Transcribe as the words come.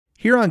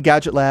Here on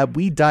Gadget Lab,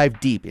 we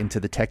dive deep into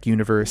the tech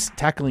universe,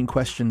 tackling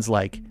questions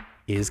like,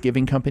 is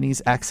giving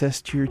companies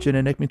access to your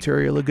genetic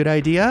material a good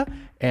idea?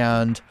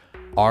 And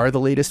are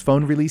the latest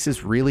phone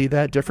releases really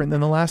that different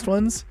than the last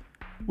ones?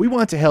 We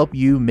want to help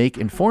you make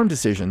informed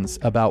decisions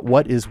about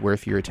what is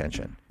worth your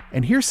attention.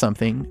 And here's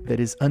something that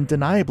is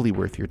undeniably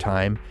worth your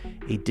time,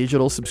 a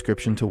digital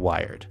subscription to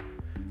Wired.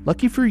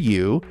 Lucky for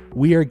you,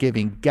 we are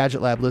giving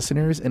Gadget Lab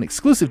listeners an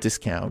exclusive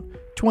discount,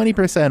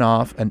 20%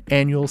 off an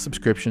annual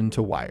subscription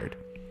to Wired.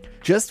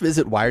 Just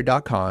visit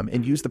wired.com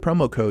and use the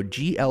promo code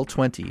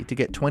GL20 to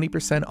get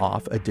 20%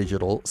 off a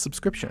digital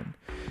subscription.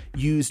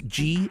 Use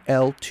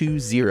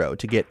GL20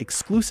 to get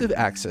exclusive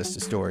access to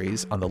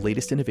stories on the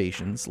latest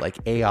innovations like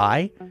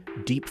AI,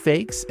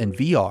 deepfakes, and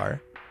VR,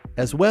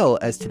 as well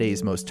as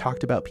today's most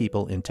talked about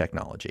people in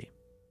technology.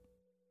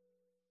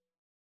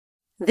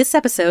 This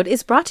episode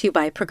is brought to you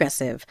by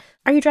Progressive.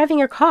 Are you driving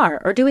your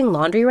car or doing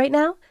laundry right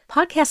now?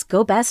 Podcasts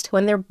go best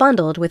when they're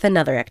bundled with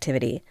another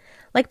activity.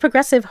 Like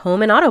Progressive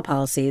home and auto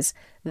policies,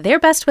 they're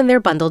best when they're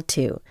bundled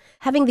too.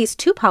 Having these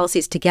two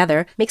policies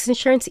together makes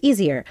insurance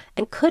easier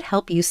and could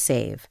help you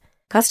save.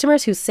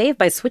 Customers who save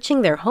by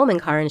switching their home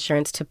and car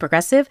insurance to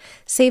Progressive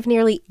save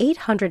nearly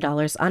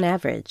 $800 on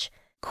average.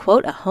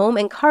 Quote a home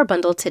and car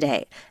bundle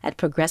today at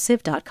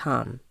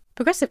Progressive.com.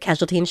 Progressive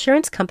Casualty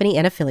Insurance Company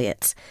and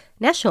Affiliates.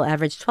 National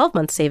average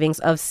 12-month savings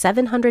of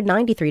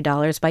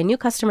 $793 by new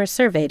customers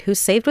surveyed who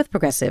saved with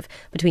Progressive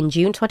between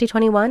June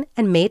 2021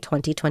 and May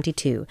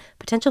 2022.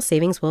 Potential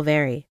savings will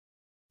vary.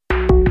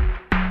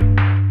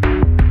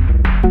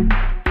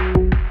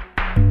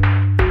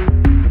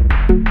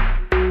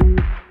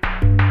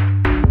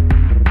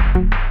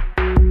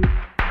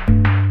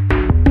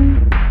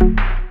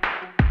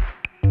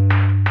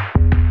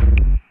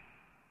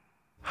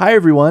 Hi,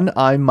 everyone.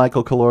 I'm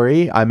Michael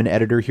Calori. I'm an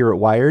editor here at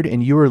Wired,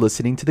 and you are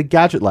listening to the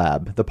Gadget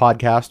Lab, the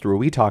podcast where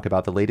we talk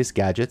about the latest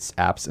gadgets,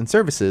 apps, and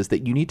services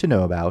that you need to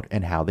know about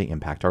and how they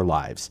impact our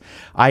lives.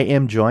 I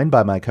am joined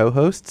by my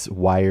co-hosts,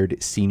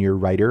 Wired senior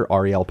writer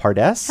Ariel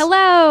Pardes.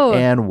 Hello.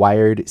 And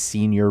Wired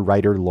senior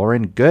writer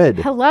Lauren Good.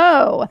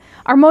 Hello.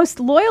 Our most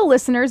loyal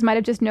listeners might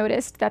have just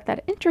noticed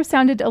that intro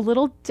sounded a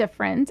little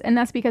different, and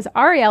that's because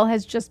Ariel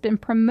has just been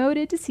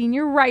promoted to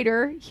senior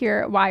writer here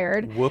at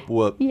Wired. Whoop,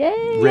 whoop. Yay.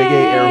 Reggae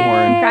air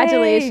horn.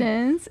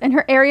 Congratulations. And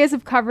her areas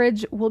of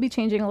coverage will be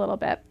changing a little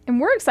bit. And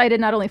we're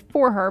excited not only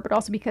for her, but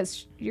also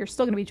because you're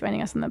still going to be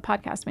joining us on the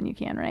podcast when you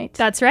can, right?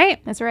 That's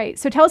right. That's right.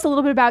 So tell us a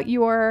little bit about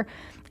your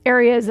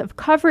areas of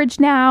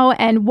coverage now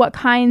and what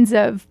kinds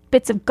of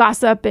bits of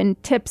gossip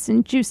and tips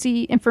and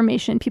juicy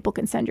information people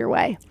can send your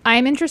way.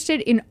 I'm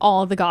interested in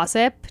all the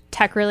gossip,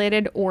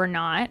 tech-related or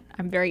not.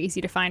 I'm very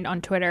easy to find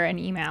on Twitter and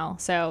email.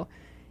 So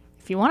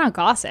if you want to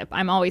gossip,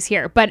 I'm always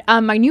here. But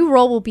my new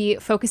role will be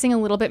focusing a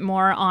little bit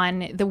more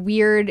on the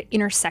weird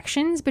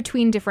intersections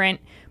between different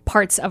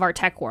parts of our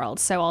tech world.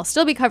 So I'll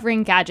still be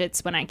covering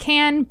gadgets when I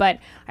can, but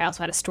I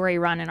also had a story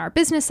run in our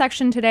business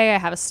section today. I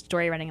have a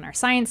story running in our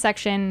science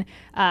section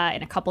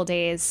in a couple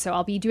days. So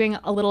I'll be doing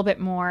a little bit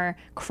more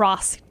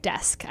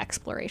cross-desk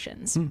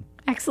explorations.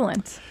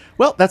 Excellent.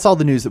 Well, that's all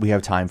the news that we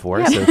have time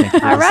for. So thank you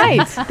for all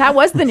right. That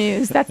was the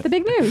news. That's the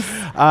big news.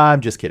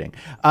 I'm just kidding.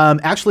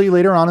 Actually,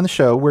 later on in the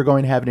show, we're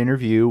going to have an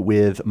interview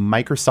with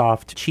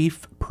Microsoft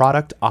Chief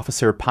Product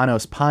Officer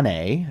Panos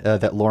Panay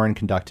that Lauren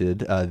conducted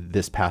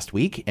this past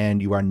week,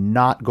 and you are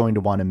not going to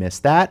want to miss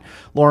that.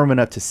 Lauren went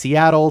up to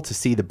Seattle to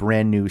see the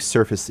brand new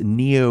Surface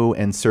Neo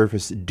and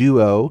Surface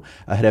Duo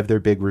ahead of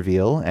their big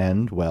reveal,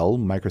 and, well,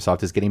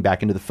 Microsoft is getting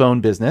back into the phone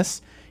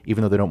business,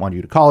 even though they don't want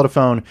you to call it a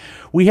phone.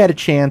 We had a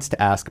chance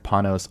to ask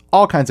Panos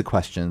all kinds of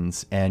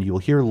questions, and you will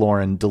hear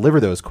Lauren deliver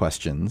those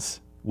questions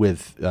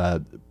with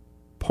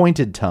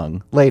pointed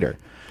tongue later.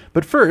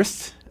 But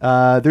first,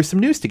 there's some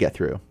news to get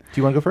through. Do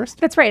you want to go first?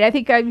 That's right. I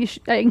think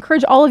I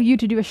encourage all of you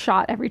to do a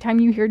shot every time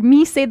you hear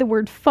me say the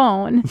word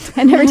phone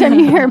and every time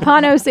you hear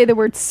Panos say the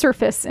word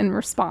Surface in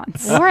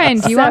response.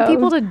 Lauren, do you want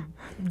people to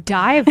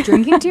die of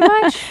drinking too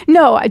much?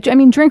 No, I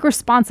mean, drink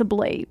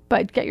responsibly,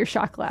 but get your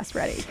shot glass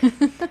ready.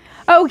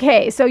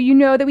 Okay, so you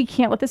know that we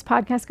can't let this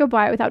podcast go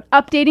by without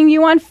updating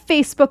you on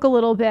Facebook a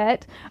little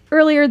bit.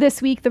 Earlier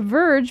this week, The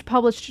Verge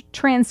published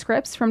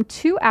transcripts from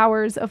 2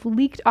 hours of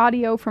leaked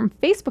audio from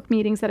Facebook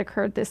meetings that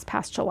occurred this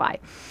past July.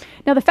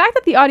 Now, the fact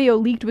that the audio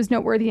leaked was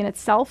noteworthy in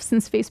itself,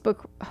 since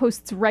Facebook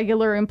hosts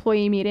regular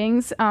employee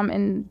meetings,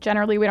 and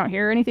generally we don't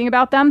hear anything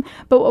about them.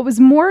 But what was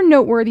more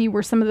noteworthy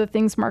were some of the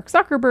things Mark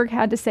Zuckerberg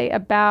had to say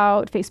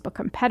about Facebook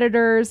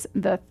competitors,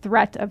 the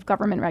threat of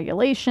government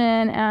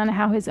regulation, and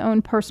how his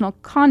own personal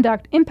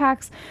conduct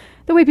impacts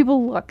the way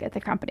people look at the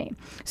company.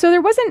 So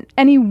there wasn't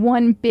any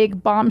one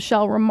big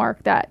bombshell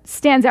remark that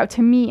stands out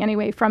to me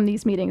anyway from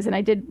these meetings, and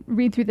I did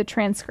read through the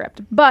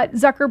transcript. But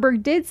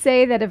Zuckerberg did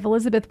say that if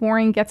Elizabeth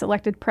Warren gets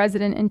elected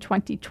president in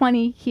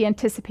 2020, he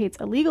anticipates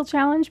a legal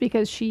challenge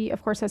because she,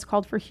 of course, has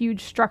called for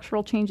huge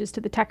structural changes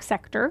to the tech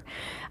sector.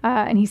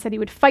 And he said he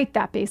would fight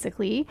that,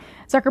 basically.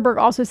 Zuckerberg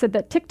also said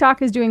that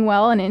TikTok is doing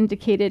well and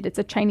indicated it's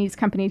a Chinese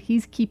company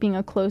he's keeping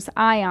a close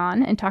eye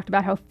on, and talked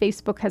about how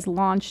Facebook has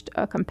launched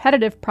a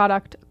competitive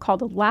product called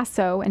called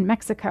Lasso in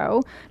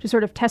Mexico to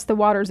sort of test the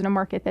waters in a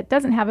market that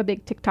doesn't have a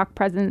big TikTok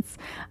presence.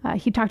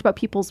 He talked about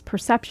people's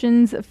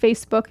perceptions of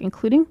Facebook,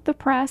 including the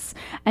press,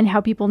 and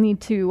how people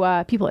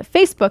at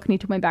Facebook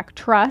need to win back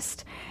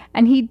trust.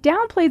 And he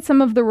downplayed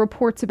some of the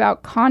reports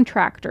about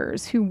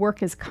contractors who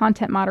work as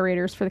content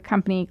moderators for the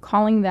company,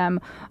 calling them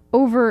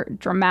over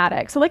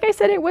dramatic. So like I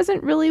said, it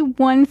wasn't really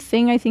one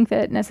thing I think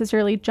that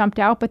necessarily jumped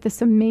out, but the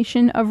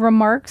summation of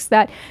remarks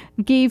that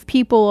gave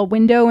people a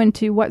window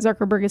into what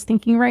Zuckerberg is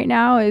thinking right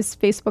now as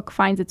Facebook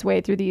finds its way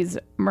through these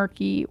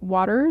murky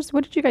waters.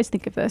 What did you guys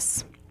think of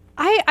this?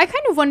 I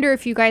kind of wonder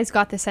if you guys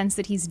got the sense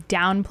that he's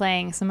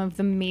downplaying some of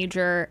the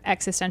major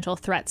existential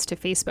threats to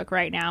Facebook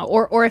right now,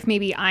 or if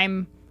maybe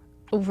I'm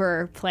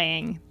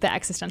overplaying the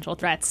existential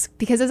threats,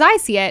 because as I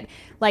see it,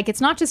 like,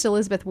 it's not just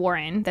Elizabeth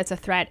Warren that's a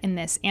threat in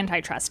this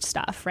antitrust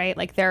stuff, right?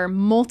 Like, there are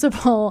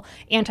multiple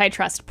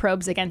antitrust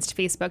probes against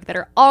Facebook that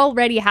are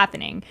already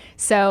happening.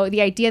 So the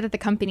idea that the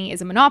company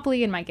is a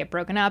monopoly and might get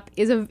broken up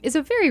is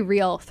a very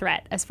real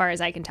threat, as far as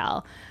I can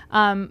tell.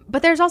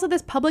 But there's also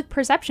this public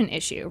perception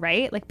issue,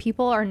 right? Like,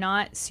 people are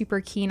not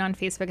super keen on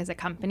Facebook as a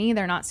company.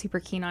 They're not super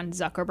keen on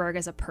Zuckerberg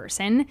as a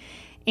person.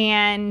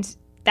 And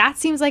that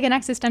seems like an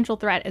existential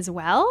threat as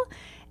well.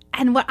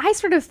 And what I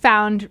sort of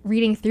found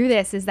reading through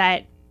this is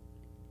that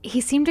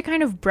he seemed to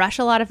kind of brush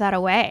a lot of that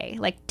away.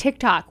 Like,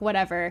 TikTok,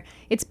 whatever.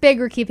 It's big.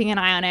 We're keeping an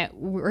eye on it.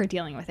 We're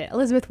dealing with it.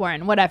 Elizabeth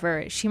Warren,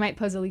 whatever. She might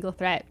pose a legal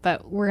threat,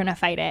 but we're going to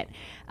fight it.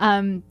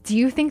 Do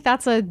you think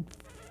that's a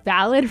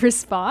valid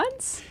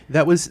response?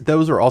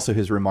 Those were also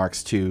his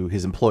remarks to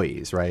his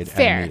employees, right?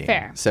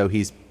 Fair. So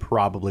he's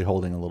probably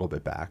holding a little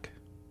bit back.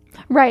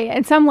 Right.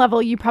 At some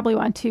level, you probably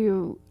want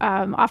to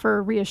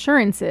offer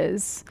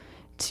reassurances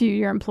to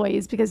your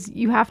employees, because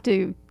you have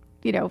to,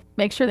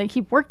 make sure they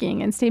keep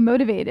working and stay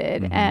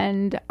motivated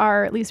and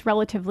are at least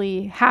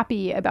relatively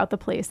happy about the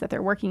place that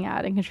they're working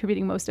at and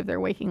contributing most of their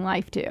waking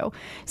life to.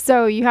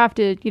 So you have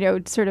to,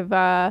 sort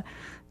of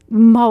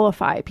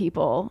mollify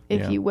people,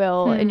 if you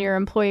will, in your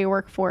employee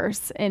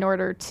workforce in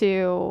order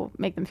to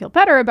make them feel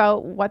better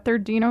about what they're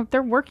doing.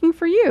 They're working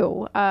for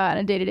you on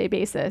a day-to-day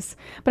basis.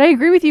 But I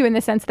agree with you in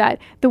the sense that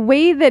the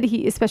way that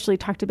he especially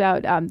talked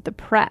about the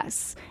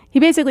press, he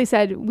basically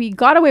said, we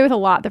got away with a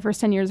lot the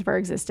first 10 years of our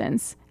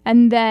existence.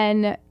 And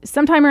then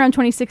sometime around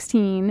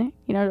 2016,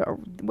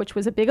 which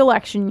was a big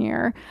election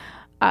year,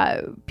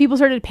 people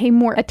started to pay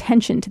more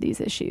attention to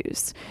these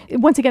issues.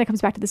 Once again, it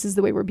comes back to this is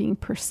the way we're being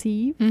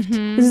perceived.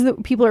 This is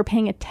people are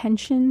paying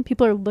attention.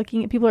 People are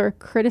looking at, people are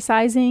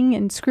criticizing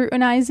and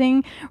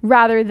scrutinizing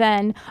rather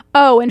than,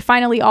 and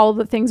finally all of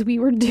the things we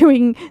were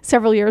doing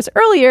several years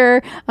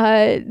earlier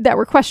that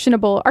were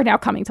questionable are now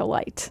coming to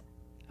light.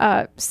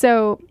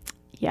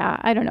 Yeah,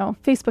 I don't know.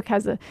 Facebook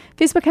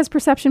has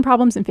perception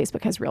problems and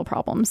Facebook has real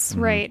problems.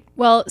 Right.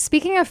 Well,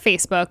 speaking of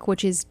Facebook,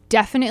 which is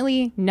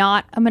definitely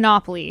not a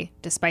monopoly,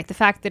 despite the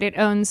fact that it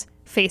owns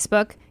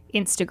Facebook,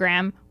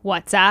 Instagram,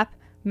 WhatsApp,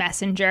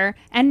 Messenger,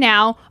 and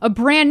now a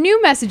brand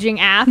new messaging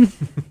app,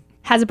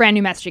 has a brand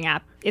new messaging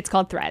app. It's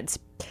called Threads.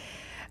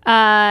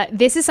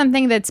 This is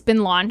something that's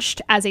been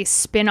launched as a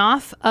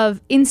spin-off of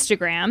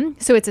Instagram.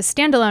 So it's a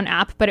standalone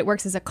app, but it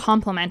works as a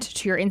complement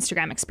to your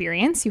Instagram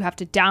experience. You have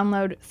to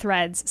download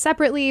Threads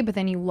separately, but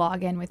then you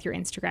log in with your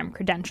Instagram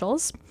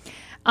credentials.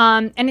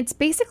 And it's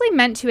basically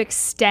meant to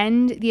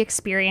extend the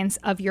experience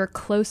of your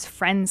close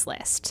friends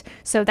list.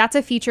 So that's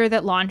a feature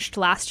that launched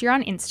last year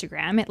on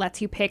Instagram. It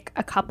lets you pick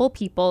a couple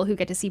people who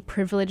get to see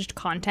privileged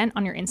content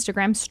on your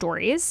Instagram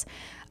stories.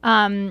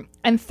 And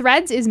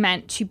Threads is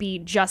meant to be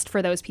just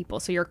for those people.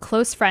 So your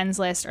close friends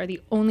list are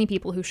the only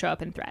people who show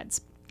up in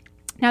Threads.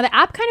 Now, the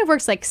app kind of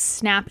works like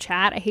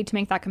Snapchat. I hate to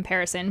make that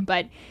comparison,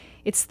 but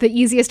it's the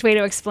easiest way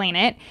to explain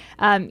it.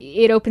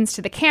 It opens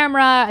to the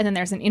camera, and then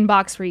there's an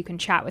inbox where you can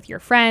chat with your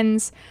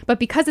friends. But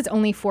because it's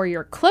only for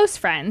your close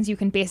friends, you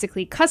can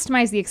basically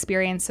customize the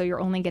experience so you're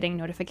only getting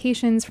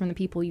notifications from the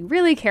people you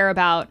really care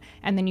about,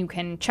 and then you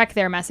can check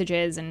their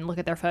messages and look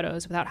at their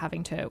photos without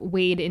having to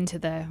wade into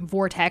the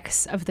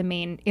vortex of the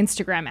main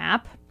Instagram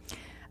app.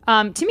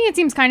 To me, it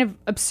seems kind of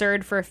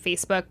absurd for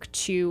Facebook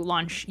to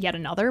launch yet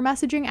another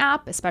messaging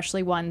app,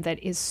 especially one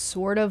that is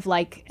sort of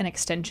like an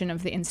extension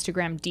of the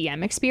Instagram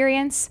DM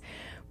experience.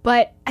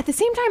 But at the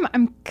same time,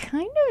 I'm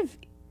kind of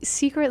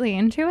secretly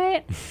into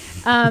it.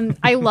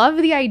 I love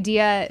the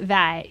idea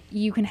that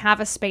you can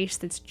have a space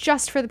that's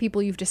just for the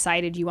people you've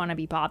decided you want to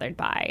be bothered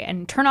by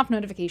and turn off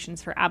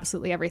notifications for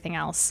absolutely everything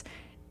else.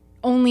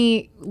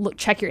 Only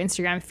check your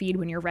Instagram feed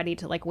when you're ready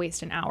to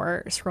waste an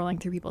hour scrolling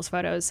through people's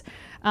photos,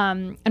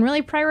 and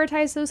really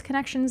prioritize those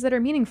connections that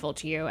are meaningful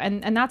to you.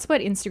 And that's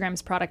what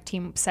Instagram's product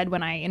team said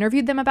when I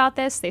interviewed them about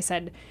this. They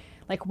said,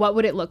 what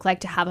would it look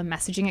like to have a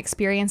messaging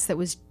experience that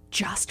was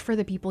just for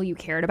the people you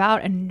cared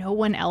about and no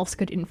one else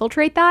could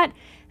infiltrate that?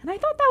 And I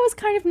thought that was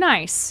kind of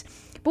nice.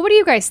 But what do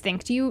you guys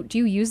think? Do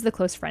you use the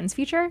close friends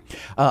feature?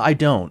 I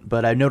don't,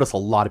 but I notice a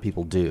lot of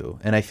people do.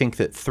 And I think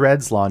that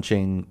Threads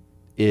launching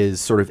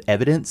is sort of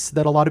evidence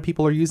that a lot of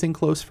people are using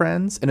close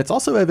friends. And it's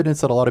also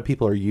evidence that a lot of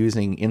people are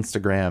using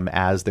Instagram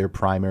as their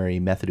primary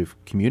method of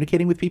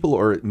communicating with people,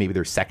 or maybe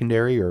their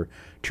secondary or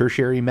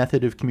tertiary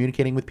method of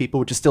communicating with people,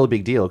 which is still a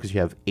big deal because you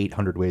have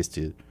 800 ways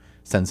to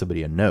send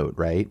somebody a note,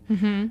 right?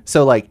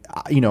 So like,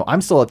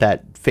 I'm still at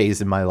that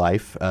phase in my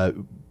life,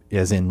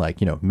 as in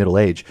like, middle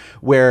age,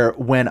 where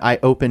when I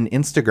open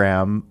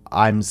Instagram,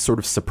 I'm sort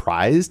of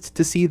surprised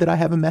to see that I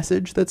have a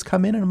message that's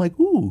come in and I'm like,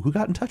 ooh, who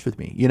got in touch with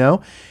me?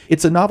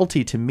 It's a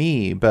novelty to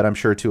me, but I'm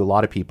sure to a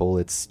lot of people,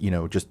 it's,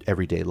 just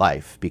everyday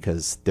life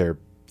because they're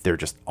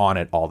just on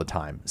it all the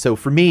time. So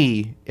for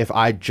me, if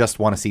I just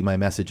want to see my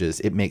messages,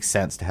 it makes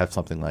sense to have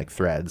something like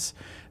Threads,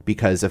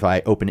 because if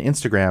I open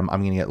Instagram,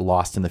 I'm going to get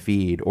lost in the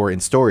feed, or in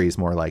stories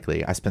more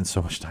likely. I spend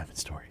so much time in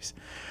stories.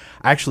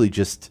 I actually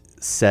just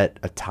set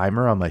a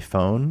timer on my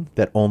phone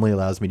that only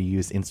allows me to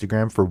use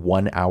Instagram for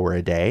 1 hour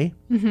a day.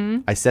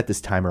 I set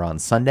this timer on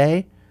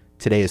Sunday.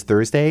 Today is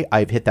Thursday.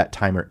 I've hit that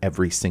timer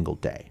every single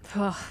day.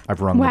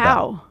 I've rung the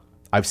bell.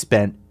 I've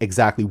spent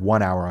exactly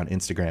 1 hour on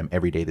Instagram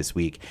every day this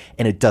week,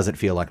 and it doesn't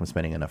feel like I'm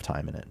spending enough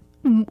time in it.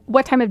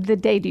 What time of the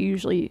day do you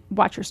usually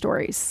watch your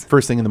stories?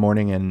 First thing in the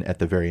morning and at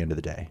the very end of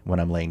the day when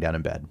I'm laying down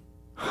in bed.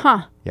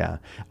 Huh. Yeah.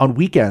 On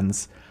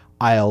weekends,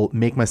 I'll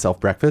make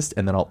myself breakfast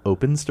and then I'll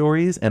open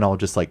stories and I'll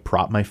just like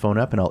prop my phone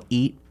up and I'll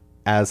eat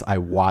as I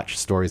watch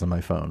stories on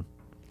my phone.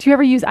 Do you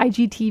ever use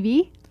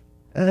IGTV?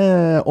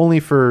 Only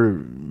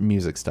for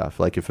music stuff,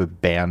 like if a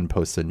band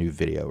posts a new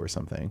video or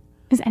something.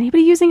 Is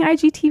anybody using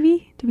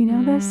IGTV? Do we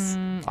know this?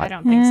 I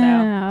don't think so.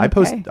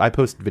 Okay. I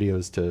post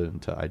videos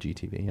to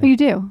IGTV. Yeah. Oh, you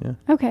do?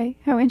 Yeah. Okay.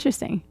 How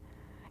interesting.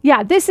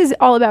 Yeah, this is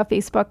all about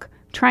Facebook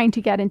trying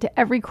to get into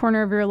every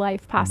corner of your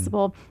life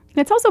possible. And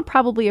it's also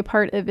probably a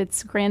part of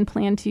its grand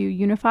plan to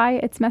unify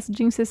its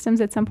messaging systems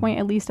at some point,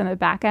 at least on the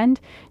back end.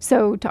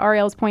 So to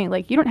Ariel's point,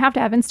 like, you don't have to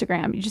have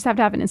Instagram. You just have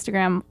to have an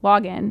Instagram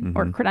login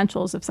or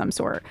credentials of some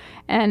sort.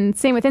 And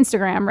same with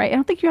Instagram, right? I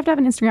don't think you have to have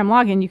an Instagram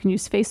login. You can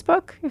use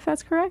Facebook, if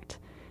that's correct.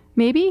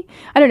 Maybe.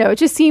 I don't know. It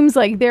just seems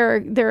like they're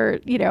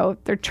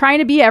trying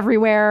to be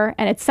everywhere.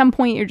 And at some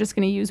point, you're just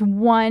going to use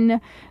one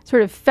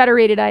sort of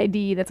federated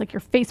ID that's like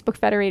your Facebook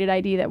federated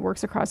ID that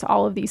works across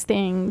all of these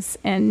things.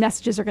 And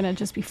messages are going to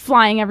just be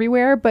flying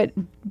everywhere. But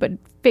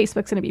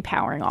Facebook's going to be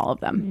powering all of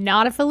them.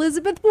 Not if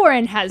Elizabeth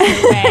Warren has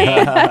her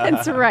way.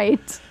 That's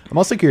right. I'm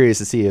also curious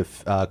to see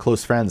if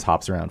Close Friends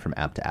hops around from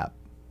app to app.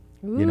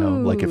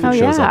 Like if it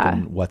shows up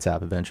in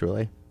WhatsApp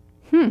eventually.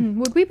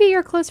 Would we be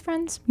your close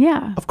friends?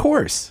 Yeah. Of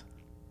course.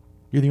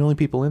 You're the only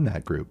people in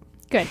that group.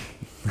 Good.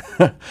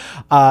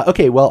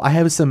 Okay, well, I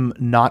have some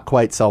not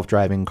quite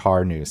self-driving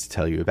car news to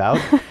tell you about.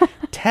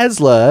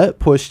 Tesla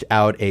pushed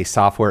out a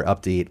software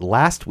update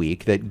last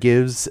week that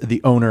gives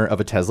the owner of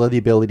a Tesla the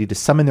ability to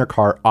summon their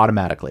car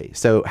automatically.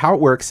 So how it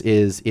works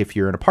is if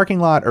you're in a parking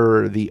lot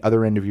or the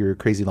other end of your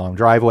crazy long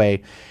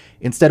driveway,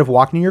 instead of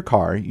walking to your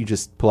car, you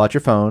just pull out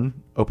your phone,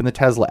 open the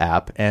Tesla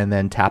app, and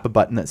then tap a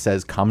button that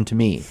says, "Come to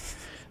me."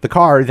 The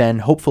car then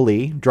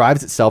hopefully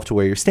drives itself to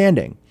where you're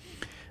standing.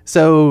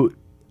 So,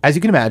 as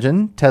you can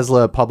imagine,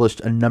 Tesla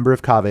published a number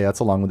of caveats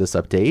along with this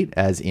update,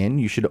 as in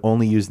you should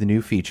only use the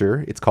new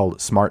feature, it's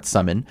called Smart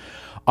Summon,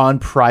 on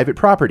private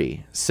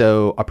property,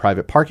 so a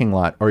private parking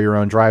lot or your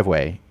own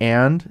driveway.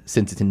 And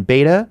since it's in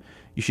beta,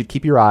 you should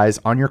keep your eyes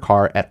on your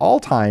car at all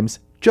times,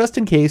 just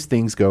in case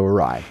things go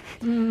awry.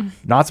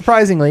 Not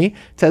surprisingly,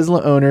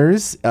 Tesla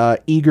owners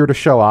eager to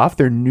show off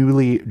their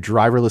newly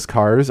driverless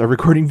cars are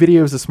recording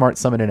videos of Smart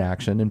Summon in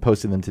action and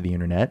posting them to the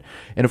internet.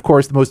 And of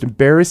course, the most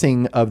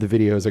embarrassing of the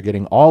videos are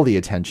getting all the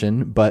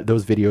attention, but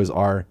those videos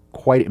are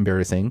quite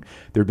embarrassing.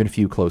 There have been a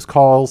few close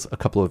calls, a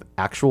couple of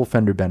actual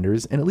fender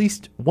benders, and at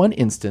least one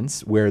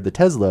instance where the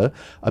Tesla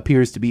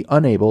appears to be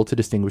unable to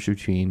distinguish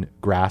between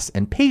grass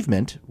and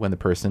pavement when the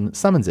person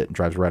summons it and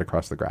drives right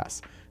across the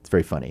grass. It's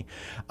very funny.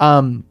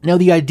 Now,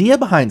 the idea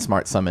behind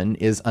Smart Summon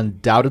is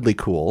undoubtedly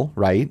cool,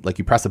 right? Like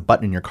you press a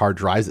button and your car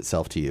drives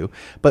itself to you.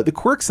 But the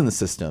quirks in the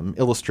system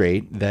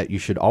illustrate that you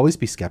should always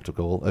be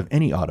skeptical of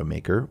any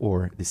automaker,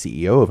 or the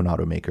CEO of an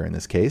automaker in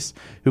this case,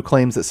 who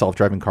claims that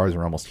self-driving cars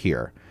are almost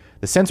here.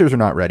 The sensors are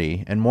not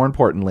ready, and more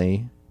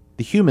importantly,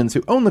 the humans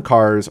who own the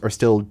cars are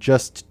still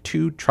just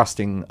too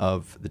trusting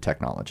of the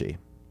technology.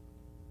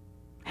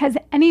 Has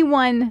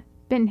anyone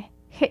been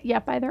hit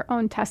yet by their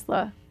own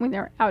Tesla when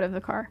they're out of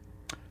the car?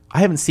 I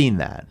haven't seen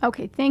that.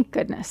 Okay, thank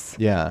goodness.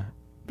 Yeah.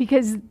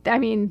 Because, I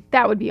mean,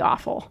 that would be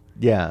awful.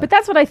 Yeah. But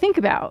that's what I think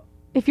about.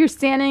 If you're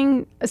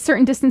standing a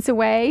certain distance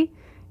away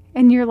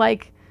and you're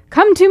like,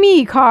 "Come to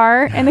me,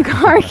 car," and the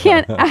car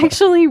can't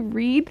actually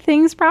read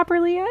things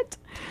properly yet.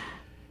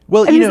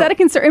 Well, I mean, is that a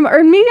concern?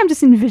 Or maybe I'm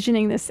just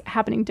envisioning this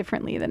happening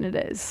differently than it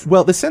is.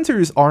 Well, the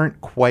sensors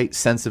aren't quite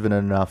sensitive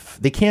enough.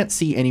 They can't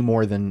see any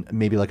more than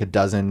maybe like a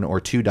dozen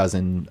or 2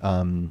 dozen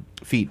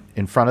feet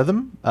in front of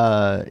them,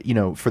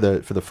 for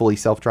the fully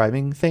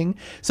self-driving thing.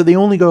 So they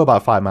only go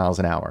about 5 miles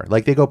an hour.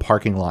 Like they go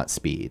parking lot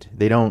speed.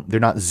 They're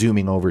not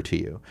zooming over to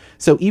you.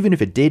 So even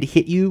if it did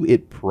hit you,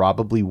 it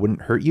probably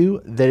wouldn't hurt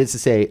you. That is to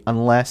say,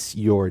 unless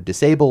you're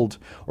disabled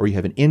or you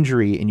have an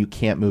injury and you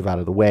can't move out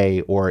of the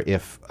way, or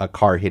if a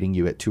car hitting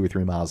you at 2 or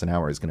 3 miles an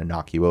hour is going to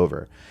knock you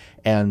over.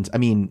 And I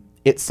mean,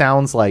 it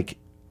sounds like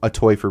a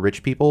toy for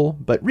rich people,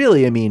 but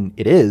really, I mean,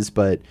 it is,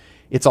 but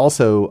it's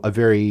also a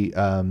very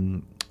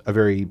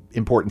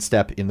important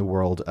step in the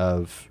world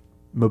of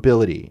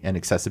mobility and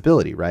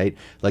accessibility, right?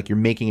 Like you're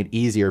making it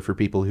easier for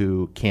people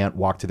who can't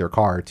walk to their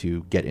car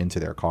to get into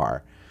their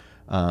car.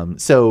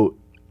 So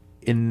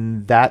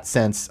in that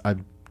sense,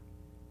 I'm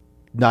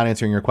not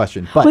answering your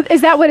question, but well,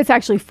 is that what it's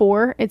actually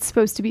for? It's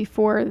supposed to be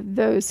for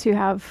those who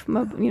have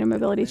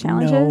mobility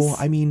challenges? No,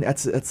 I mean, I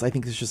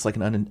think it's just like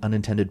an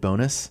unintended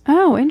bonus.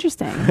 Oh,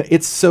 interesting.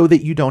 It's so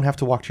that you don't have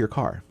to walk to your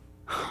car.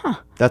 Huh.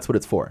 That's what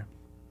it's for.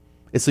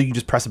 It's so you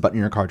just press a button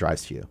and your car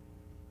drives to you.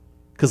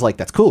 Because, like,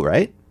 that's cool,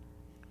 right?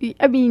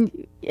 I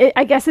mean,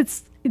 I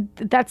guess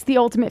that's the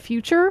ultimate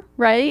future,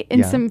 right?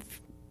 And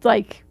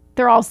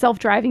they're all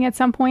self-driving at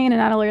some point, and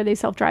not only are they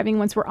self-driving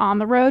once we're on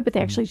the road, but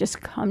they actually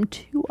just come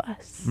to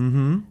us.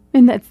 Mm-hmm.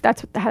 And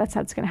that's how it's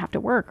going to have to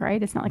work,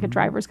 right? It's not like a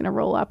driver's going to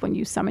roll up when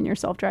you summon your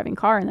self-driving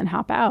car and then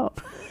hop out.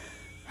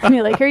 And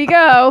you're like, here you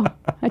go.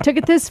 I took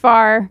it this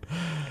far.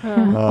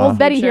 Old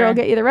Betty here will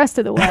get you the rest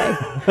of the way.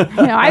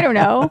 I don't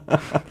know.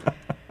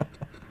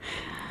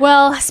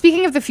 Well,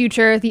 speaking of the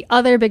future, the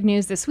other big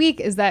news this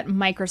week is that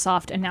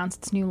Microsoft announced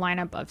its new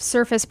lineup of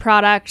Surface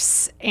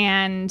products,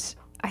 and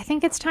I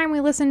think it's time we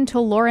listen to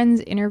Lauren's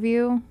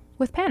interview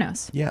with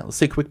Panos. Yeah, let's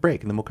take a quick break,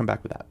 and then we'll come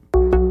back with that.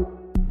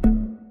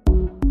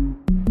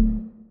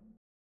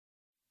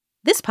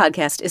 This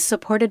podcast is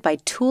supported by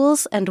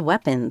Tools and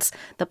Weapons,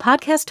 the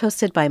podcast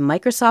hosted by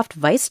Microsoft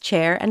Vice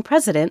Chair and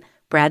President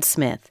Brad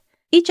Smith.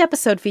 Each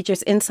episode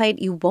features insight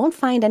you won't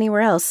find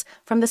anywhere else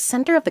from the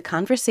center of the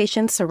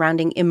conversation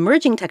surrounding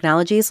emerging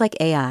technologies like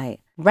AI.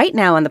 Right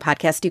now on the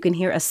podcast, you can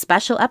hear a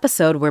special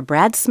episode where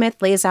Brad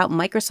Smith lays out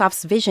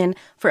Microsoft's vision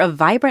for a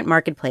vibrant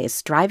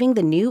marketplace driving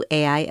the new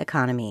AI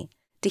economy.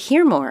 To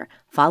hear more,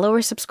 follow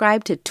or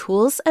subscribe to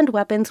Tools and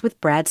Weapons with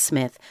Brad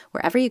Smith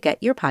wherever you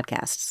get your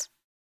podcasts.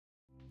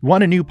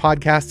 Want a new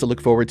podcast to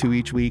look forward to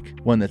each week?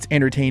 One that's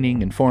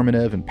entertaining,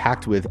 informative, and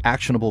packed with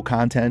actionable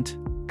content?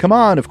 Come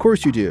on, of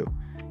course you do.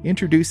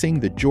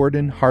 Introducing The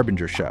Jordan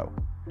Harbinger Show.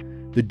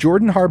 The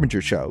Jordan Harbinger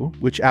Show,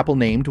 which Apple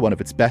named one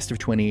of its best of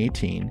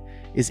 2018,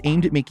 is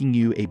aimed at making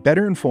you a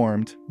better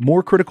informed,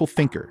 more critical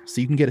thinker so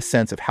you can get a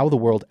sense of how the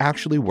world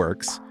actually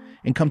works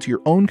and come to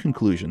your own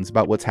conclusions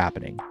about what's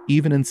happening,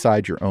 even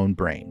inside your own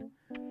brain.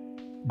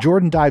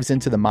 Jordan dives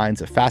into the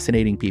minds of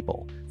fascinating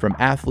people, from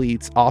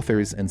athletes,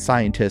 authors, and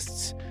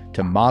scientists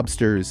to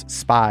mobsters,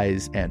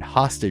 spies, and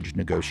hostage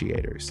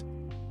negotiators.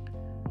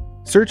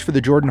 Search for The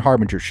Jordan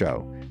Harbinger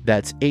Show.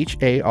 That's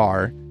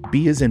HAR,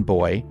 B as in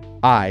boy,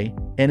 I,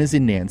 N as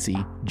in Nancy,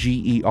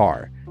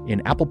 GER,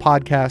 in Apple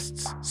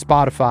Podcasts,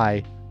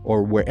 Spotify,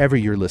 or wherever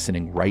you're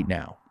listening right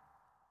now.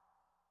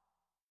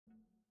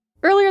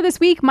 Earlier this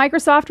week,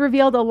 Microsoft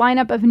revealed a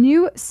lineup of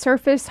new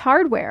Surface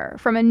hardware,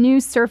 from a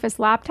new Surface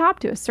laptop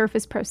to a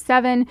Surface Pro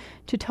 7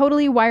 to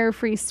totally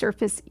wire-free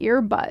Surface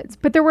earbuds.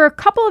 But there were a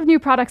couple of new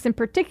products in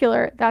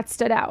particular that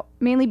stood out,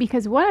 mainly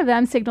because one of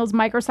them signals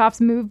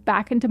Microsoft's move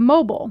back into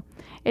mobile.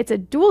 It's a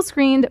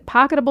dual-screened,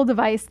 pocketable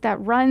device that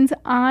runs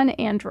on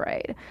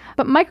Android.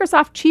 But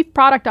Microsoft Chief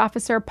Product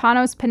Officer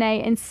Panos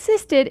Panay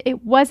insisted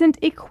it wasn't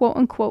a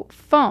quote-unquote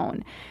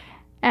phone.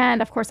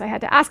 And of course, I had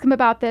to ask him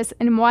about this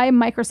and why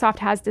Microsoft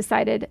has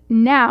decided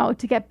now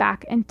to get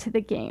back into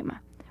the game.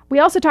 We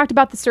also talked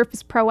about the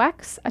Surface Pro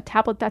X, a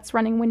tablet that's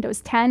running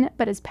Windows 10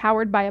 but is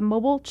powered by a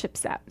mobile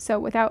chipset. So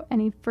without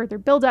any further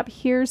build-up,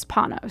 here's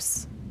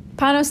Panos.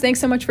 Panos, thanks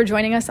so much for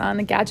joining us on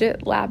the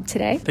Gadget Lab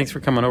today. Thanks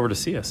for coming over to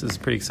see us. This is a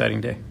pretty exciting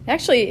day.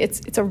 Actually,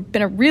 it's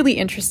been a really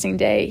interesting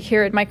day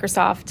here at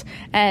Microsoft,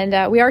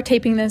 and we are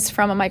taping this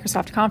from a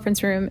Microsoft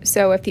conference room,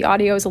 so if the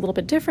audio is a little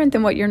bit different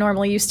than what you're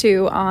normally used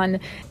to on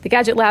the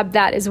Gadget Lab,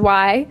 that is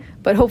why,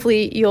 but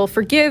hopefully you'll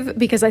forgive,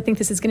 because I think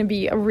this is going to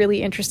be a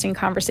really interesting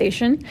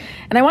conversation.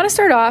 And I want to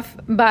start off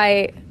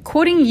by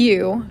quoting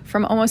you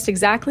from almost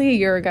exactly a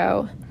year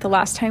ago, the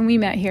last time we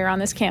met here on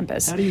this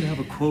campus. How do you have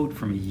a quote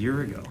from a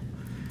year ago?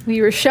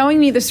 You were showing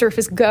me the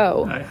Surface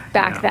Go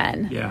back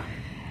then. Yeah.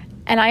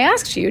 And I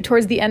asked you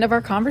towards the end of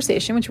our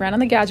conversation, which ran on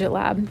the Gadget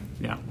Lab,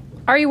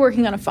 are you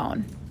working on a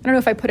phone? I don't know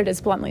if I put it as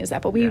bluntly as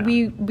that, but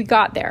we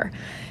got there.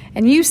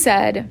 And you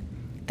said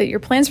that your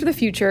plans for the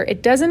future,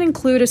 it doesn't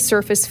include a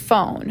Surface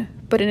phone,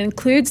 but it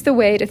includes the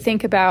way to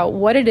think about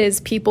what it is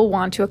people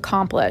want to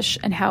accomplish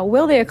and how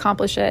will they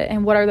accomplish it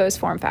and what are those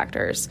form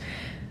factors.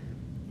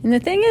 And the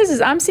thing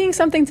is I'm seeing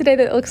something today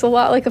that looks a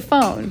lot like a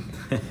phone.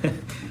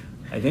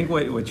 I think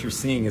what you're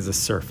seeing is a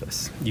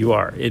Surface. You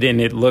are.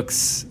 It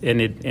looks,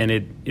 and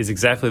it is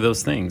exactly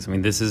those things. I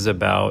mean, this is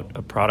about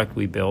a product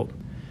we built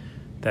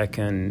that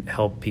can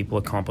help people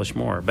accomplish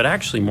more, but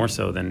actually more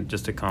so than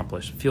just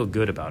accomplish, feel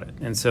good about it.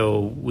 And so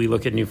we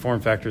look at new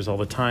form factors all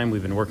the time.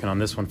 We've been working on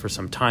this one for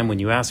some time. When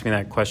you asked me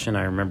that question,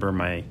 I remember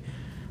my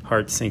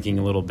heart sinking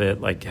a little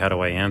bit, like, how do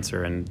I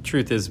answer? And the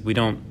truth is,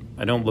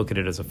 I don't look at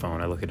it as a phone.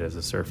 I look at it as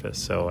a Surface.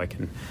 So I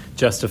can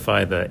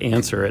justify the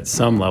answer at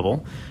some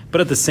level.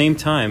 But at the same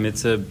time,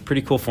 it's a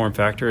pretty cool form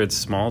factor. It's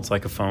small. It's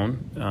like a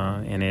phone.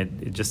 And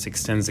it just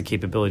extends the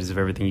capabilities of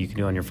everything you can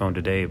do on your phone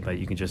today, but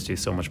you can just do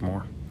so much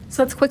more.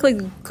 So let's quickly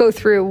go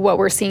through what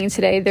we're seeing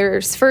today.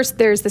 There's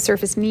the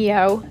Surface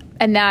Neo,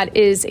 and that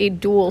is a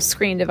dual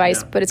screen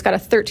device, but it's got a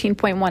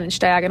 13.1-inch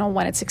diagonal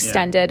when it's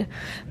extended.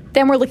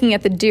 Then we're looking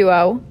at the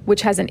Duo,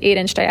 which has an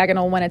 8-inch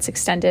diagonal when it's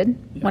extended.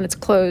 When it's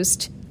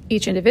closed,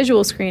 each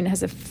individual screen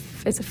has a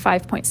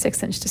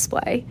 5.6-inch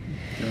display.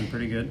 Doing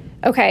pretty good.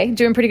 Okay,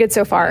 doing pretty good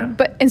so far.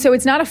 Yeah. And so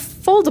it's not a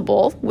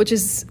foldable, which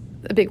is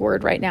a big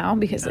word right now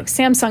because like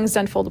Samsung's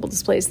done foldable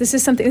displays. This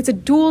is something, it's a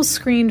dual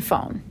screen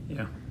phone.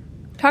 Yeah.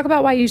 Talk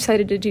about why you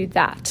decided to do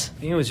that. I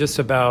think it was just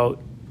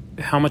about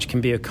how much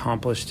can be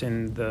accomplished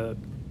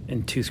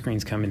in two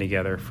screens coming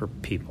together for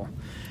people.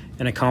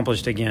 And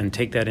accomplished, again,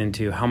 take that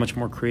into how much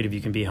more creative you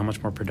can be, how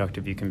much more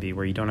productive you can be,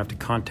 where you don't have to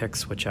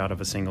context switch out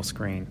of a single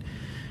screen.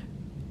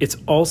 It's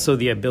also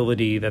the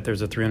ability that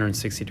there's a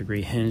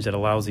 360-degree hinge that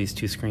allows these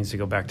two screens to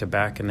go back to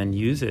back and then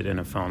use it in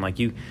a phone. Like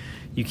you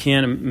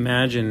can't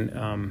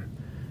imagine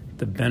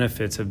the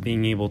benefits of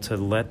being able to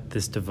let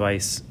this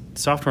device,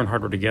 software and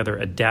hardware together,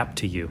 adapt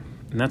to you.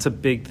 And that's a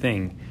big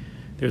thing.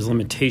 There's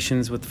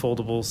limitations with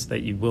foldables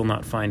that you will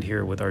not find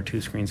here with our two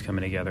screens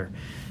coming together.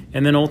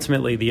 And then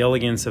ultimately the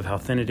elegance of how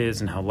thin it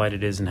is and how light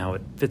it is and how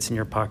it fits in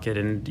your pocket.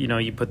 And,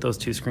 you put those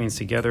two screens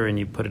together and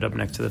you put it up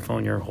next to the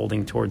phone you're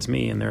holding towards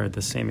me, and they're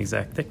the same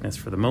exact thickness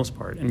for the most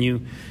part.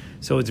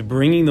 So it's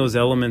bringing those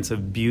elements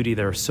of beauty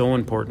that are so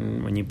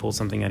important when you pull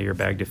something out of your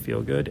bag to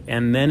feel good.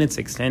 And then it's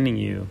extending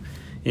you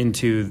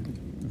into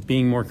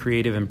being more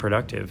creative and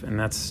productive. And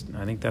I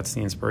think that's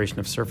the inspiration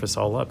of Surface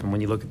all up. And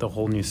when you look at the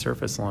whole new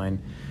Surface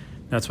line,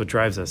 that's what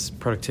drives us,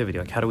 productivity.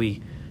 Like how do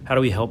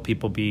we help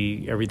people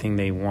be everything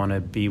they want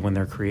to be when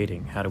they're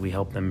creating? How do we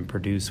help them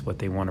produce what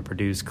they want to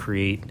produce,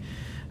 create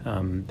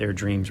their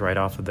dreams right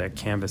off of that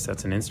canvas?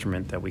 That's an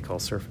instrument that we call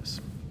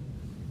Surface.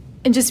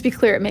 And just to be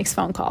clear, it makes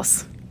phone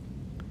calls.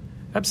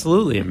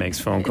 Absolutely, it makes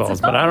phone calls,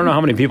 but I don't know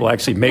how many people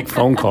actually make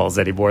phone calls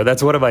anymore.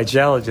 That's one of my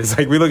challenges.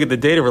 Like we look at the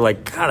data, we're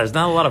like, God, there's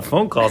not a lot of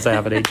phone calls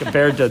happening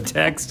compared to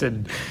text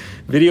and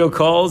video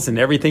calls and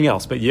everything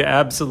else. But yeah,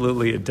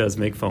 absolutely, it does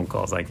make phone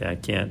calls. I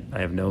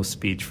have no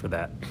speech for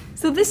that.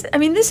 So this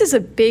is a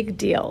big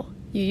deal.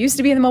 You used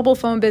to be in the mobile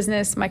phone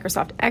business.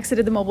 Microsoft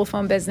exited the mobile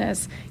phone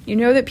business. You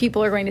know that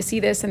people are going to see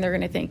this and they're going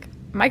to think,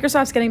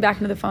 Microsoft's getting back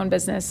into the phone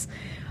business.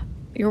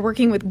 You're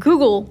working with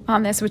Google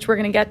on this, which we're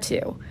going to get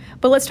to.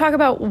 But let's talk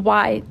about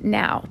why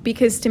now.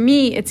 Because to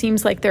me, it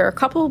seems like there are a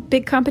couple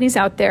big companies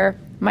out there,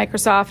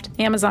 Microsoft,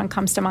 Amazon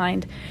comes to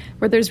mind,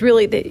 where there's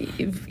really,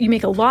 you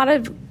make a lot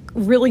of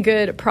really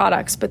good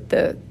products, but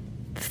the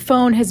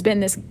phone has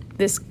been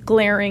this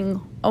glaring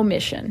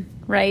omission,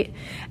 right?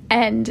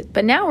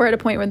 But now we're at a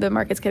point where the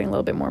market's getting a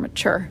little bit more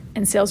mature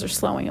and sales are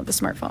slowing of the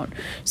smartphone.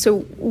 So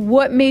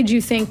what made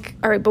you think,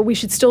 all right, but we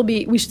should still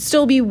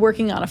be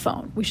working on a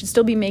phone. We should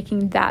still be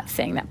making that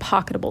thing, that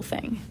pocketable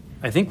thing.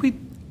 I think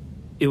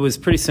it was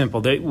pretty simple.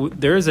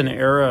 There is an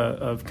era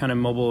of kind of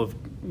mobile,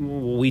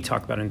 we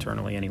talk about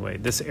internally anyway,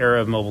 this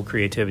era of mobile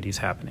creativity is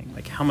happening.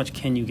 Like how much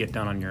can you get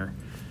done on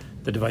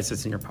the device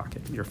that's in your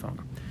pocket, your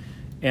phone?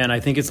 And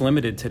I think it's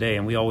limited today,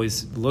 and we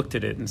always looked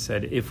at it and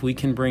said, if we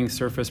can bring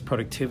Surface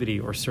productivity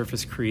or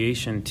Surface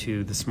creation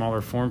to the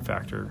smaller form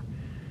factor,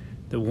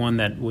 the one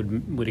that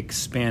would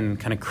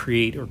expand, kind of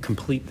create or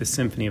complete the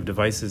symphony of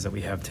devices that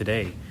we have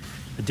today,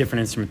 a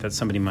different instrument that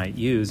somebody might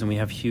use, and we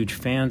have huge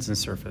fans in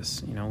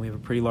Surface. We have a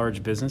pretty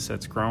large business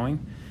that's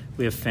growing.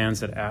 We have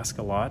fans that ask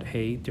a lot,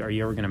 hey, are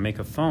you ever going to make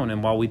a phone?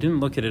 And while we didn't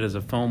look at it as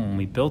a phone when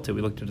we built it,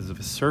 we looked at it as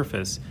a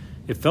Surface.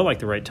 It felt like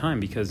the right time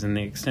because in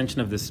the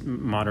extension of this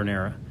modern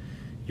era,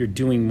 you're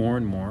doing more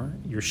and more.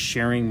 You're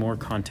sharing more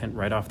content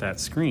right off that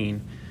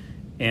screen.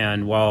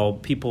 And while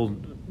people,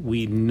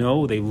 we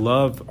know they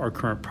love our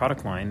current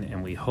product line,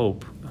 and we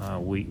hope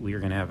we are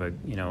going to have a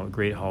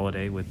great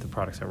holiday with the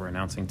products that we're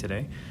announcing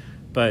today.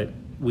 But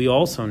we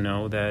also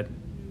know that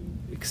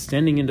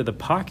extending into the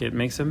pocket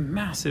makes a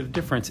massive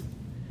difference.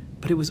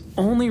 But it was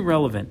only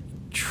relevant,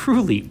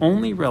 truly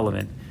only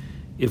relevant,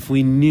 if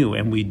we knew,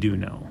 and we do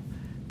know,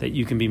 that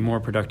you can be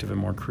more productive and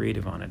more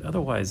creative on it.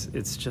 Otherwise,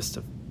 it's just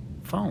a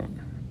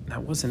phone.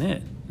 That wasn't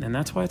it. And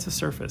that's why it's a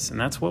Surface. And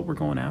that's what we're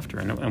going after.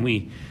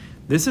 And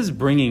this is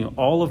bringing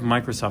all of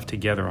Microsoft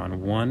together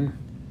on one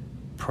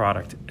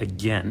product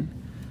again,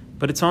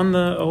 but it's on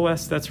the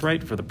OS that's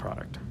right for the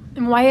product.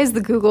 And why is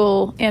the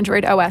Google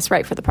Android OS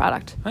right for the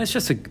product? It's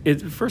just,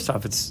 first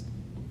off,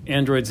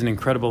 Android's an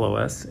incredible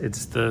OS.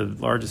 It's the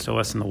largest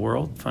OS in the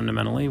world,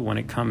 fundamentally, when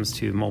it comes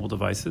to mobile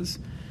devices.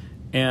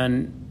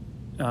 And,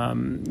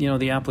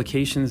 the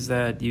applications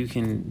that you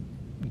can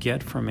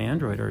get from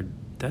Android are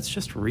that's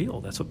just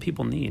real. That's what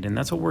people need, and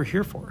that's what we're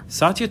here for.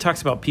 Satya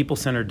talks about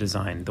people-centered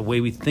design, the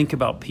way we think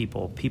about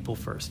people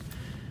first.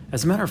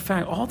 As a matter of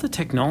fact, all the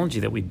technology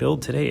that we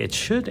build today, it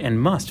should and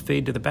must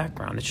fade to the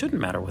background. It shouldn't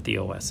matter what the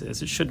OS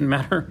is. It shouldn't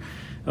matter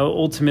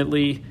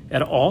ultimately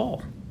at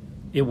all.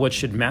 What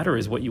should matter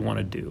is what you want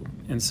to do.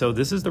 And so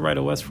this is the right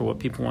OS for what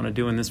people want to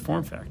do in this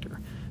form factor.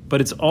 But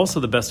it's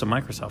also the best of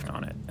Microsoft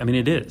on it. I mean,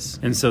 it is.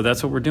 And so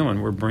that's what we're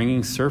doing. We're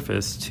bringing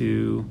Surface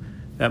to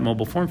that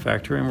mobile form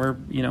factor, and we're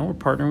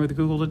partnering with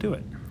Google to do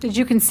it. Did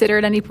you consider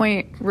at any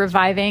point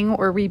reviving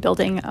or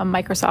rebuilding a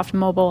Microsoft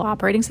mobile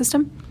operating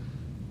system?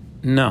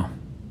 No.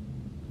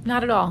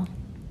 Not at all?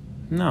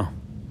 No.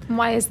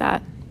 Why is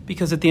that?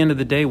 Because at the end of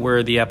the day,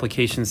 where the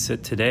applications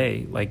sit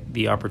today, like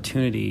the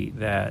opportunity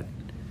that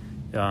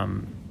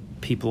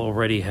people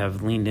already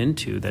have leaned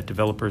into, that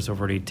developers have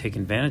already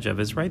taken advantage of,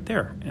 is right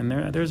there. And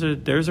there's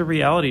a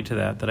reality to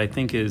that I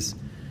think is,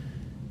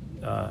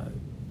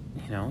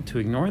 to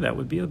ignore that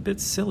would be a bit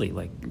silly.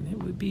 Like,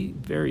 it would be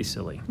very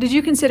silly. Did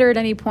you consider at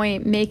any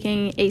point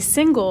making a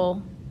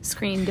single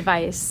screen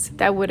device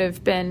that would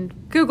have been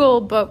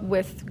Google, but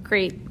with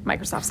great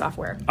Microsoft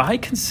software? I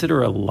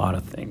consider a lot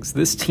of things.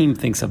 This team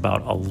thinks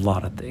about a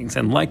lot of things.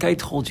 And like I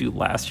told you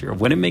last year,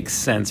 when it makes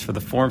sense for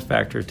the form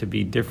factor to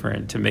be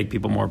different, to make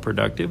people more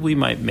productive, we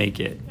might make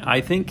it.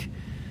 I think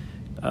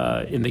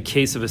in the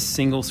case of a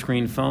single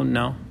screen phone,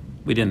 no,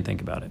 we didn't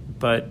think about it.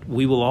 But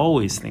we will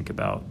always think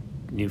about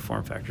new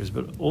form factors.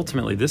 But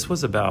ultimately, this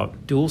was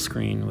about dual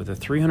screen with a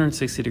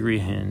 360-degree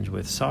hinge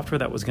with software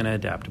that was going to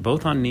adapt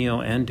both on Neo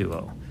and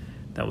Duo,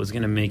 that was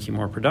going to make you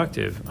more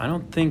productive. I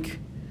don't think,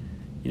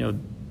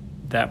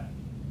 that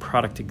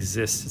product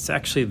exists. It's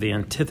actually the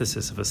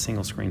antithesis of a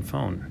single screen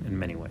phone in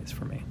many ways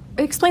for me.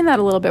 Explain that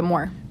a little bit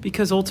more.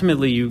 Because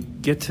ultimately, you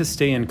get to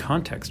stay in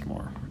context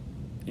more.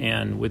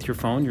 And with your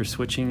phone, you're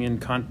switching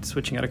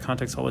out of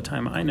context all the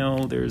time. I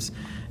know there's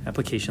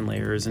application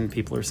layers, and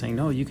people are saying,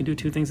 no, you can do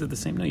two things at the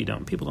same. No, you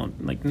don't. People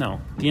don't.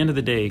 No. At the end of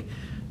the day,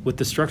 with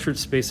the structured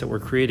space that we're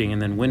creating,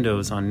 and then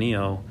Windows on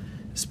Neo,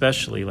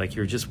 especially, like,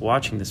 you're just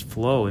watching this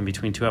flow in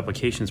between two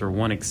applications or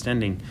one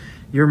extending,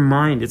 your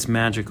mind, it's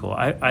magical.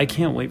 I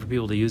can't wait for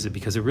people to use it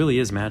because it really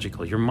is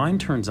magical. Your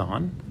mind turns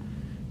on.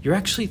 You're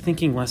actually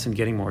thinking less and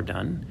getting more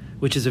done,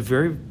 which is a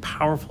very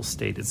powerful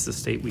state. It's the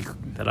state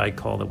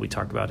that we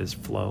talk about as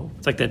flow.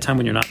 It's like that time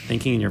when you're not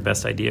thinking and your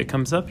best idea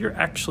comes up. You're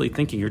actually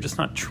thinking. You're just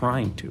not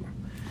trying to.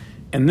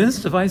 And this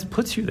device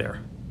puts you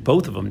there.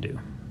 Both of them do.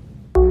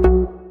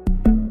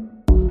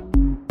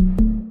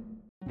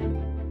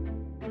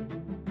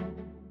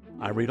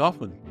 I'm Reid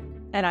Hoffman.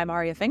 And I'm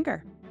Aria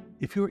Finger.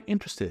 If you're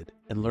interested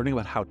in learning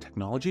about how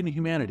technology and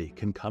humanity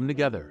can come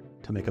together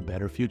to make a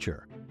better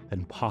future,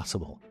 then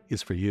Possible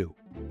is for you.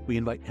 We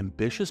invite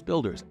ambitious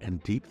builders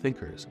and deep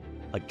thinkers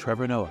like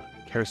Trevor Noah,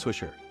 Kara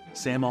Swisher,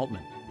 Sam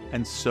Altman,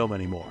 and so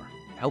many more.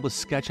 Help us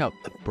sketch out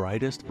the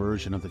brightest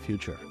version of the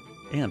future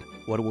and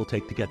what it will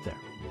take to get there.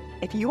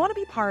 If you want to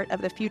be part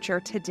of the future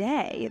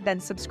today, then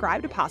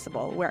subscribe to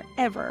Possible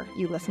wherever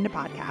you listen to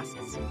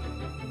podcasts.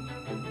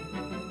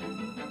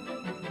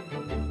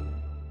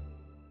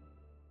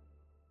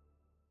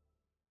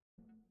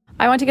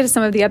 I want to get to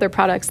some of the other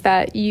products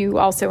that you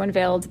also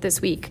unveiled this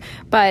week.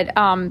 But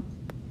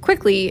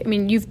quickly, I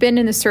mean, you've been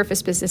in the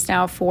Surface business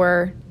now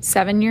for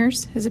 7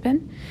 years, has it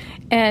been?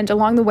 And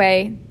along the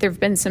way, there have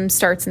been some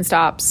starts and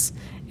stops.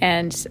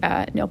 And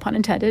no pun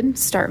intended,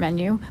 start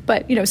menu.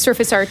 But,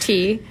 Surface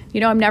RT,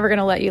 I'm never going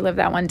to let you live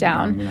that one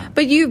down. No,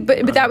 but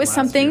that was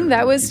something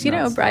that was,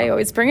 I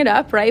always bring it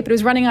up, right? But it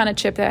was running on a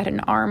chip that had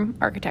an ARM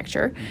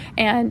architecture.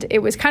 And it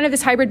was kind of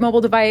this hybrid mobile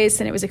device,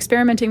 and it was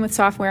experimenting with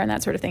software and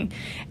that sort of thing.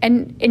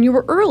 And you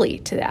were early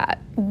to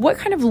that. What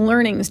kind of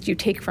learnings do you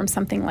take from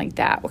something like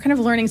that? What kind of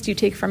learnings do you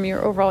take from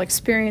your overall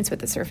experience with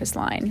the Surface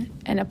line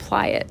and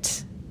apply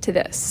it to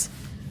this?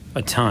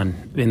 A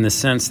ton, in the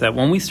sense that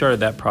when we started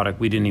that product,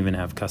 we didn't even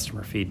have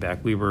customer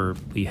feedback.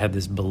 We had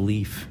this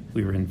belief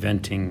we were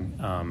inventing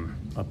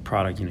a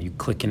product. You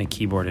click in a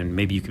keyboard and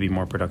maybe you could be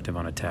more productive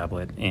on a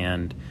tablet.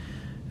 And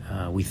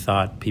we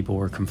thought people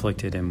were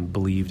conflicted and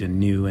believed and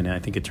knew, and I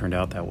think it turned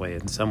out that way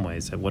in some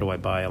ways. What do I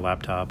buy? A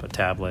laptop, a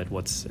tablet?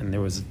 And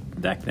there was,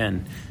 back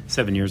then,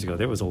 7 years ago,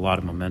 there was a lot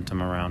of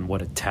momentum around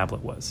what a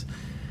tablet was.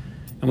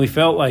 And we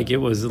felt like it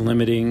was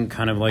limiting,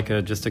 kind of like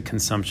just a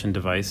consumption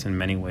device in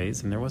many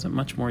ways, and there wasn't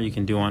much more you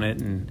can do on it.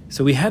 And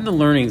so we had the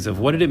learnings of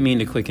what did it mean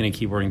to click in a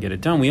keyboard and get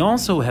it done. We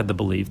also had the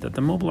belief that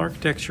the mobile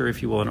architecture,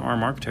 if you will, an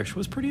ARM architecture,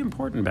 was pretty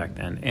important back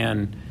then.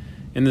 And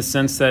in the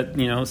sense that,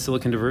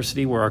 silicon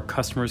diversity, where our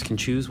customers can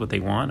choose what they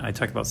want. I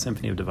talk about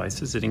symphony of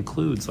devices. It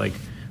includes,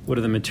 what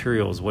are the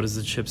materials? What is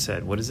the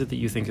chipset? What is it that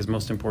you think is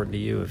most important to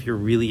you? If you're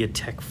really a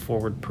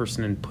tech-forward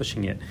person and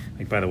pushing it,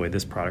 by the way,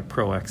 this product,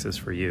 Pro X, is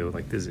for you.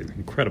 This is an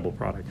incredible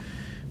product.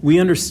 We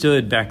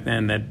understood back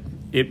then that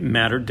it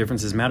mattered,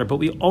 differences matter, but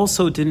we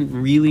also didn't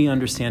really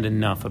understand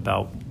enough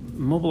about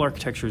mobile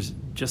architecture is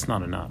just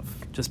not enough.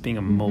 Just being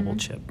a mobile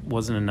chip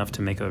wasn't enough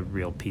to make a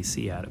real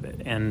PC out of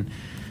it. And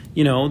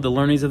the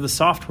learnings of the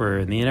software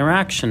and the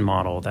interaction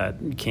model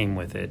that came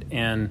with it.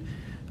 And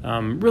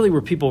really,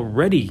 were people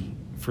ready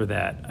for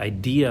that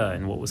idea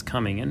and what was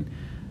coming. And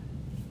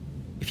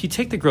if you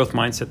take the growth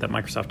mindset that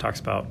Microsoft talks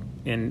about,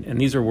 and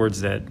these are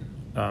words that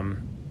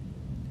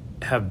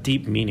have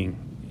deep meaning,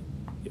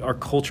 our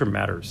culture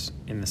matters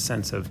in the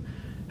sense of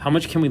how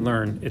much can we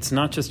learn? It's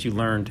not just you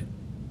learned,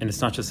 and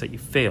it's not just that you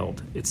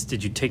failed. It's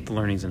did you take the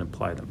learnings and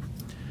apply them?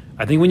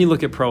 I think when you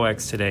look at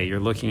ProX today, you're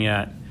looking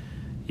at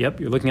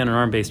an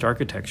ARM-based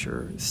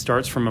architecture. It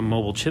starts from a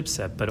mobile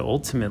chipset, but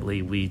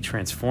ultimately we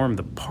transformed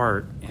the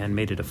part and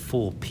made it a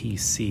full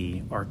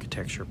PC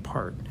architecture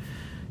part.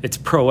 It's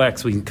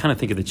ProX. We can kind of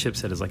think of the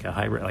chipset as like a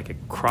hybrid, like a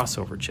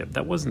crossover chip.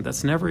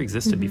 That's never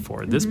existed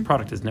before. This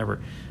product has never.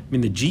 I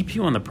mean, the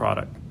GPU on the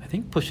product, I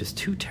think, pushes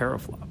 2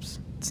 teraflops.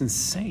 It's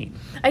insane.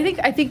 I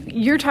think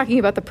you're talking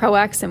about the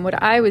ProX, and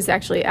what I was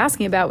actually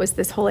asking about was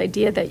this whole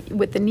idea that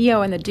with the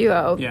Neo and the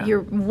Duo,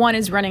 one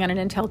is running on an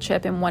Intel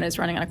chip and one is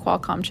running on a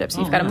Qualcomm chip.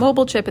 So you've got a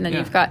mobile chip, and then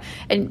you've got,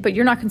 but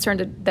you're not concerned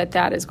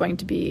that is going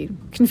to be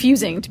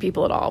confusing to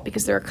people at all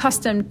because they're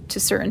accustomed to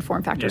certain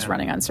form factors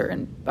running on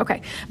certain.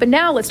 Okay, but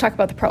now let's talk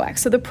about the ProX.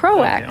 So the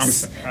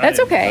ProX, that's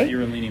okay. You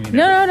were leaning me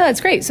No, it's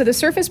great. So the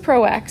Surface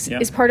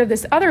ProX is part of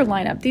this other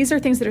lineup. These are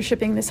things that are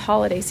shipping this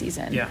holiday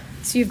season. Yeah.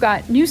 So you've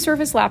got new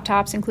Surface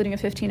laptops, including a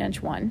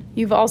 15-inch one.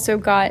 You've also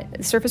got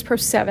the Surface Pro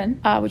 7,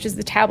 which is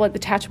the tablet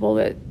detachable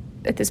that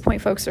at this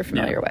point folks are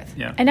familiar with.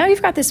 Yeah. And now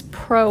you've got this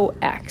Pro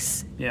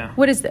X. Yeah.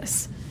 What is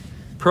this?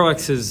 Pro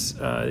X is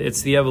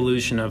it's the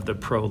evolution of the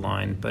Pro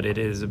line, but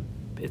it's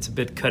a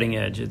bit cutting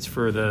edge. It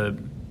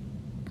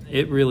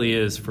really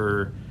is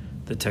for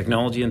the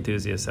technology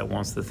enthusiast that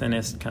wants the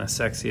thinnest, kind of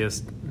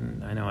sexiest.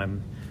 I know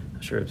I'm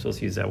not sure I'm supposed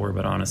to use that word,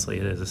 but honestly,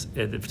 it is.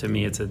 To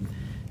me, it's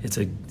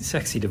a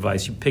sexy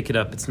device. You pick it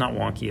up. It's not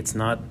wonky. It's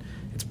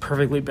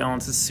perfectly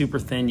balanced. It's super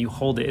thin. You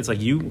hold it. It's like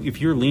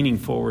if you're leaning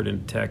forward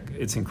in tech,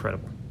 it's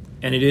incredible.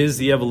 And it is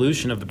the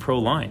evolution of the Pro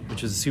line,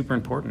 which is super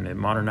important. It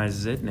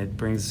modernizes it, and it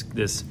brings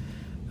this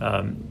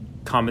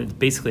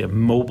basically a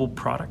mobile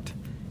product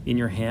in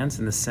your hands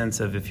in the sense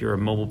of if you're a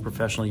mobile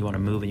professional, you want to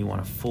move and you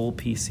want a full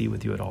PC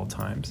with you at all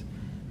times.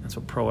 That's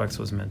what Pro X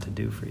was meant to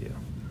do for you.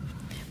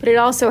 But it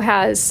also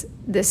has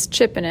this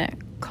chip in it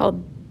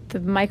called the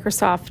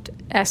Microsoft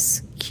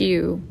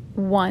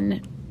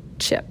SQ1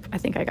 chip. I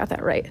think I got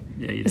that right.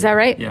 Yeah, you did. Is that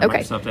right? Yeah, okay.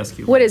 Microsoft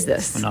SQ1. What is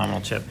this?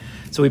 Phenomenal chip.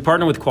 So we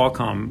partnered with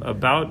Qualcomm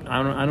about,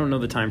 I don't know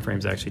the time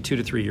frames actually, 2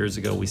 to 3 years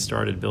ago. We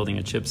started building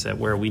a chipset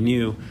where we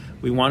knew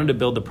we wanted to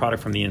build the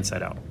product from the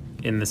inside out,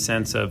 in the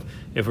sense of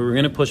if we were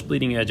going to push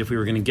bleeding edge, if we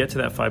were going to get to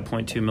that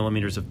 5.2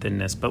 millimeters of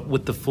thinness, but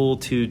with the full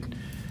 2,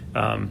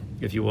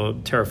 if you will,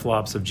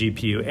 teraflops of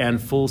GPU and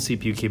full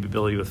CPU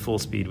capability with full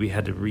speed, we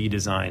had to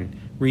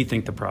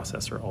rethink the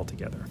processor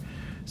altogether.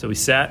 So we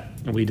sat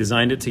and we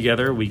designed it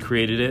together. We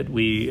created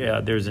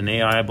it. There's an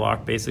AI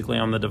block basically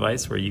on the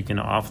device where you can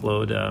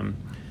offload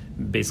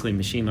basically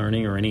machine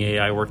learning or any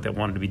AI work that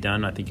wanted to be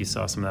done. I think you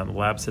saw some of that in the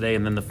labs today.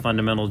 And then the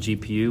fundamental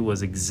GPU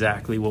was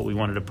exactly what we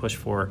wanted to push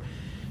for.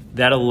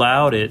 That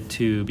allowed it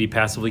to be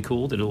passively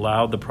cooled. It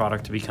allowed the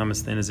product to become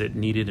as thin as it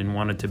needed and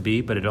wanted to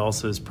be, but it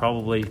also is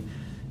probably,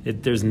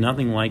 there's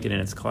nothing like it in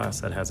its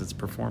class that has its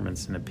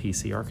performance in a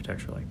PC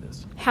architecture like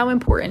this. How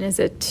important is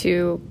it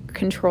to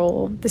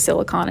control the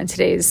silicon in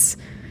today's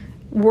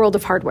world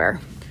of hardware?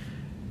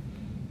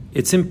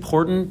 It's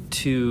important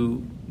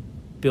to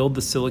build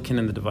the silicon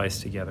and the device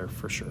together,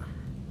 for sure.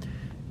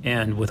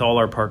 And with all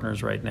our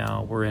partners right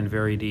now, we're in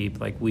very deep.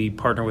 Like we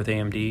partner with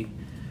AMD.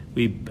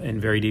 In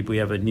very deep, we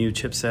have a new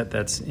chipset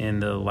that's in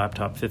the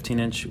laptop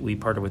 15-inch. We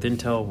partner with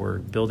Intel. We're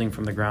building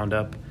from the ground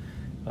up.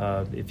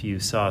 If you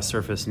saw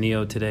Surface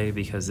Neo today,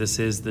 because this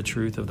is the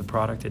truth of the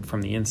product, it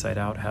from the inside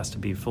out has to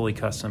be fully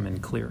custom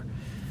and clear.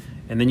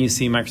 And then you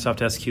see Microsoft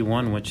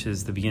SQ1, which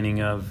is the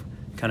beginning of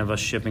kind of us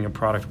shipping a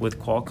product with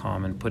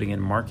Qualcomm and putting in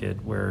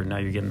market where now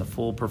you're getting the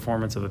full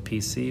performance of a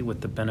PC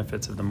with the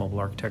benefits of the mobile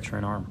architecture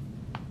in ARM.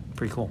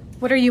 Pretty cool.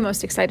 What are you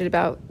most excited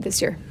about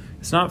this year?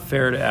 It's not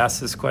fair to ask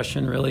this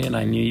question, really, and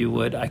I knew you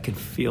would. I could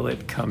feel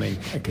it coming.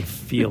 I could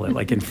feel it.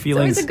 Like in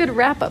feelings. It's always a good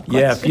wrap-up question.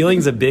 Yeah,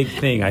 feeling's a big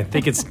thing. I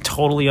think it's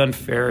totally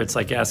unfair. It's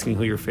like asking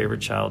who your favorite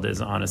child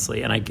is,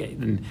 honestly. And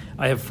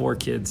I have 4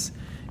 kids,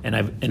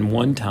 and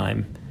one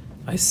time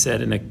I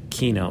said in a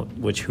keynote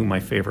who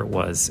my favorite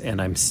was,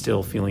 and I'm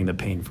still feeling the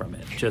pain from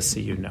it, just so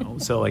you know.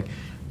 So like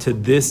to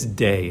this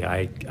day,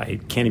 I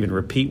can't even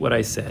repeat what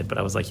I said, but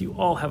I was like, you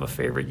all have a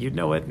favorite, you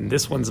know it, and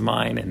this one's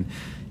mine, and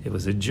it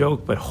was a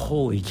joke, but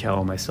holy cow,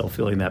 am I still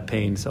feeling that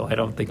pain, so I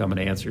don't think I'm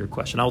going to answer your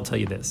question. I'll tell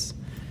you this.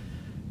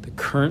 The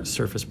current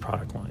Surface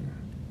product line,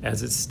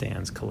 as it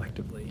stands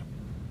collectively,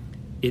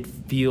 it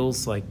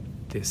feels like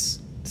this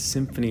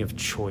symphony of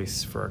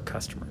choice for our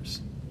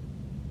customers.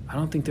 I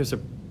don't think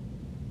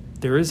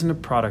there isn't a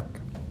product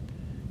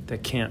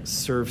that can't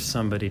serve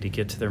somebody to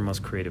get to their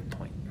most creative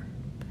point.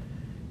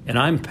 And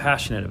I'm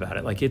passionate about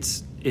it. Like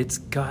it's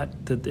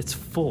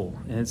full,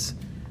 and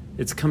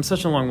it's come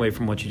such a long way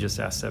from what you just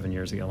asked 7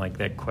 years ago, like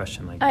that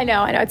question. Like I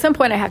know. At some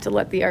point I have to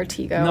let the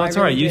RT go. No, it's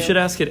all right. You should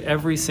ask it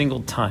every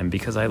single time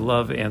because I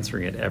love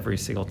answering it every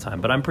single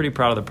time. But I'm pretty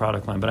proud of the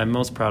product line, but I'm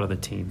most proud of the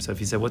team. So if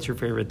you said, what's your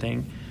favorite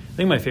thing? I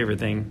think my favorite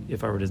thing,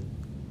 if I were to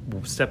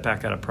step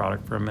back out of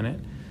product for a minute,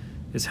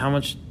 is how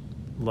much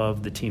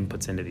love the team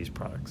puts into these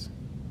products.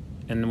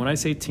 And when I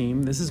say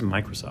team, this is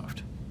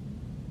Microsoft.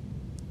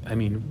 I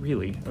mean,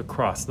 really,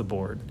 across the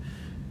board.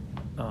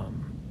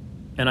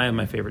 And I have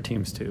my favorite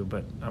teams too,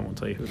 but I won't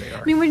tell you who they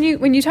are. I mean,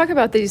 when you talk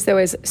about these though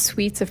as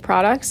suites of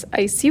products,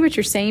 I see what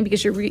you're saying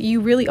because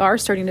you really are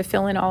starting to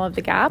fill in all of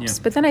the gaps.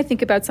 Yeah. But then I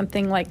think about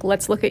something like,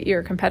 let's look at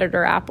your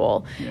competitor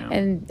Apple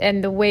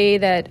and the way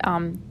that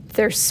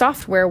their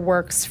software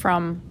works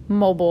from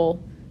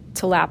mobile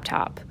to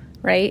laptop.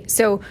 Right?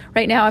 So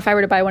right now, if I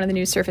were to buy one of the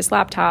new Surface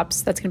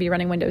laptops, that's going to be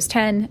running Windows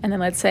 10. And then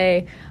let's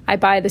say I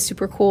buy the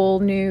super cool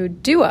new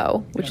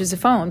Duo, which is a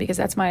phone because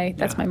that's my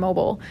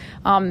mobile.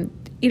 How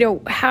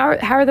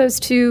are those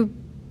two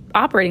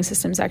operating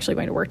systems actually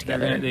going to work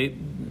together? That's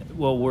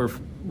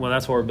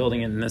why we're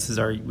building it, and this is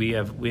we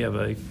have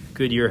a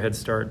good year head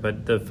start.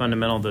 But the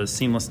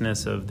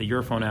seamlessness of the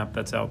Europhone app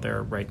that's out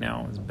there right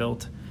now is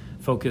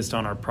focused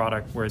on our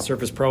product. Whereas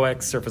Surface Pro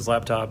X, Surface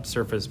Laptop,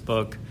 Surface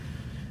Book,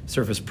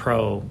 Surface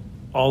Pro,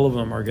 all of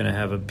them are going to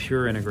have a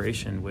pure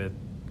integration with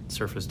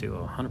Surface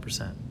Duo,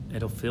 100%.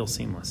 It'll feel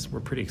seamless.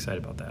 We're pretty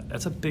excited about that.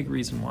 That's a big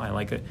reason why.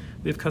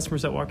 We have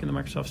customers that walk in the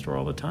Microsoft Store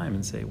all the time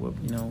and say, "Well,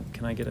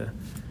 can I get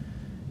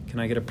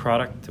a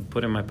product to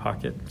put in my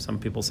pocket?" Some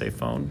people say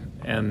phone,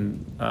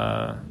 and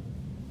we're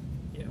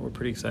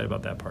pretty excited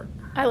about that part.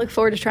 I look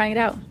forward to trying it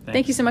out.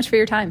 Thank you so much for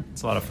your time.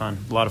 It's a lot of fun.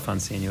 A lot of fun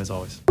seeing you as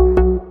always.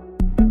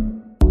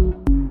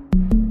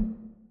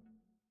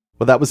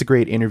 Well, that was a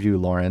great interview,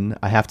 Lauren.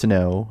 I have to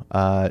know,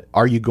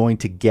 are you going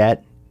to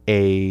get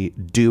a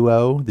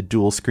Duo, the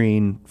dual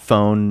screen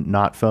phone,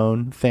 not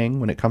phone thing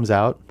when it comes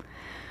out?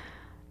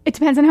 It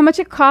depends on how much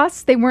it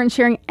costs. They weren't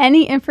sharing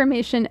any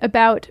information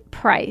about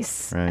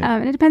price. Right.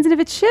 And it depends on if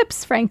it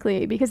ships,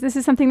 frankly, because this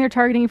is something they're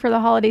targeting for the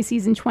holiday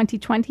season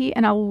 2020,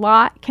 and a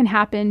lot can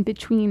happen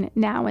between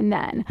now and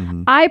then.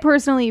 Mm-hmm. I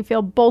personally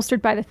feel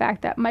bolstered by the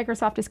fact that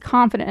Microsoft is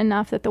confident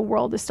enough that the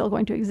world is still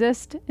going to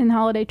exist in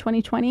holiday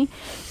 2020,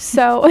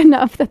 so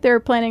enough that they're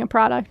planning a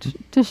product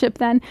to ship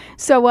then.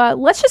 So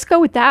let's just go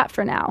with that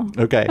for now.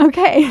 Okay.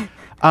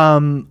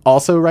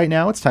 Also, right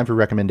now, it's time for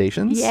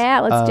recommendations. Yeah,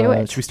 let's do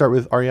it. Should we start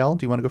with Ariel?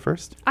 Do you want to go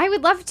first? I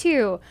would love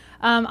to.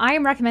 I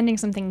am recommending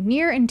something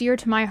near and dear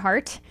to my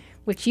heart,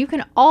 which you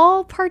can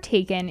all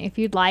partake in if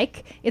you'd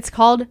like. It's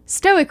called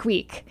Stoic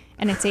Week,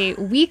 and it's a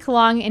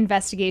week-long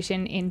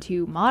investigation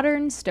into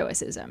modern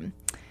Stoicism.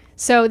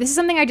 So this is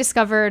something I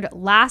discovered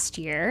last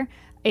year.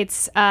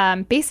 It's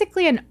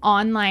basically an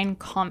online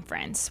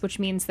conference, which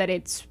means that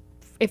it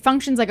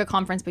functions like a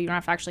conference, but you don't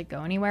have to actually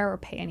go anywhere or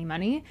pay any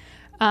money.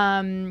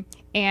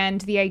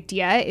 And the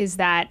idea is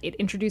that it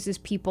introduces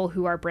people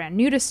who are brand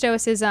new to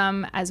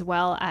Stoicism, as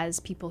well as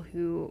people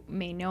who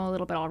may know a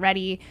little bit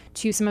already,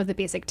 to some of the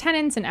basic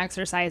tenets and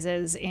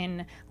exercises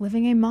in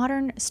living a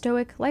modern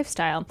Stoic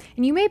lifestyle.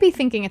 And you may be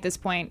thinking at this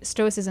point,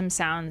 Stoicism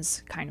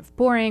sounds kind of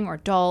boring or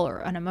dull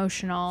or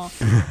unemotional.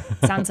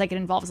 Sounds like it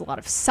involves a lot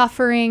of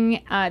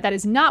suffering. That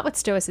is not what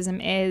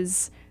Stoicism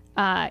is.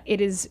 It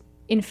is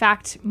in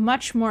fact,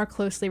 much more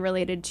closely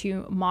related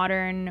to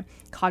modern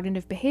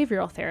cognitive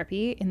behavioral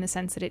therapy in the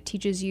sense that it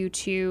teaches you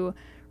to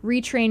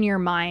retrain your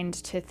mind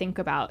to think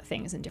about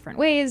things in different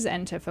ways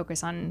and to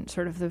focus on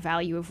sort of the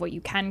value of what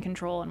you can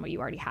control and what you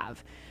already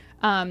have.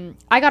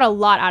 I got a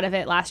lot out of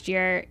it last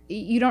year.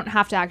 You don't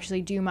have to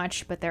actually do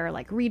much, but there are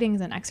like readings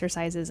and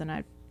exercises and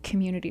a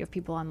community of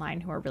people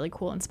online who are really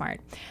cool and smart.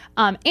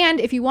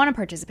 And if you want to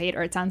participate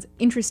or it sounds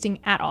interesting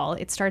at all,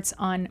 it starts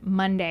on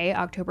Monday,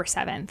 October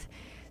 7th.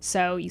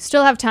 So you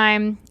still have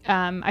time.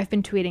 I've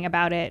been tweeting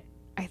about it.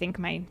 I think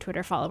my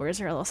Twitter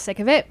followers are a little sick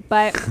of it,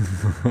 but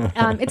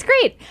it's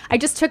great. I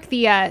just took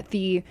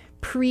the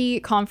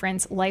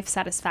pre-conference life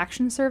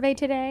satisfaction survey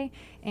today,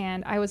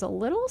 and I was a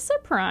little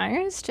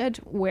surprised at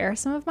where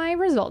some of my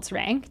results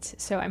ranked.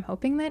 So I'm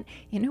hoping that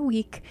in a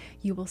week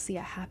you will see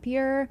a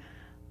happier,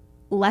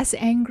 less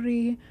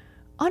angry,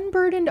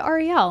 unburdened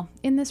Ariel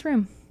in this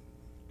room.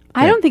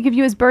 I don't think of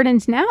you as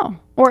burdened now,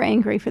 or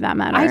angry for that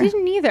matter. I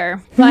didn't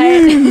either, but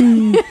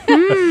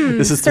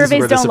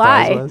surveys don't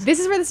lie. This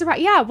is where the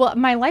surprise. Yeah, well,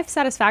 my life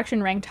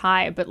satisfaction ranked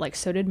high, but like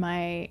so did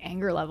my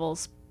anger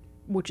levels,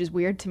 which is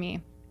weird to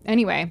me.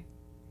 Anyway,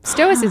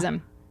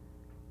 Stoicism.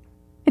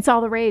 It's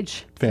all the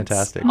rage.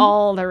 Fantastic. It's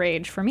all the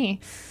rage for me.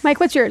 Mike,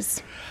 what's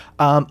yours?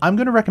 I'm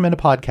going to recommend a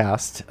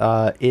podcast.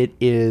 It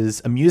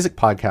is a music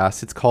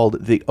podcast. It's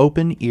called The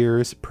Open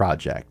Ears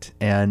Project,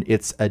 and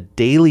it's a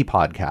daily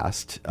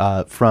podcast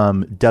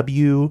from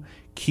WQXR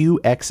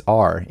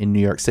in New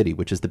York City,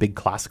 which is the big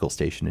classical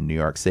station in New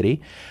York City.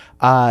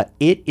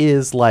 It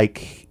is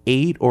like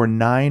 8 or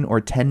 9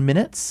 or 10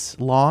 minutes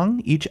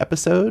long, each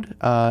episode,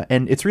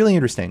 and it's really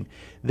interesting.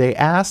 They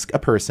ask a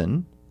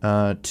person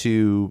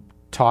to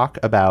talk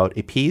about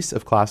a piece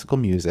of classical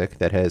music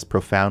that has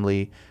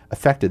profoundly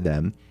affected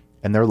them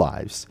and their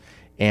lives.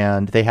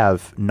 And they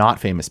have not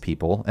famous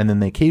people, and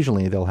then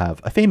occasionally they'll have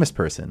a famous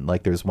person.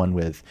 Like there's one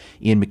with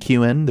Ian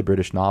McEwan, the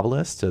British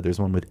novelist. So there's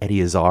one with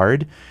Eddie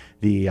Izzard,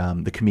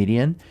 the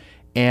comedian.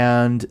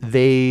 And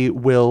they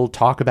will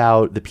talk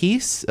about the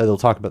piece. They'll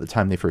talk about the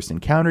time they first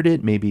encountered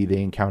it. Maybe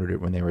they encountered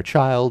it when they were a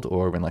child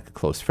or when like a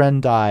close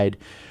friend died.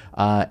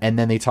 And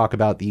then they talk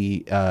about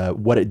the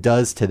what it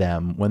does to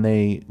them when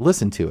they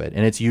listen to it.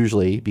 And it's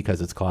usually,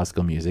 because it's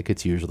classical music,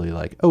 it's usually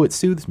like, oh, it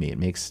soothes me. It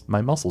makes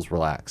my muscles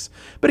relax.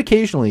 But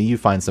occasionally you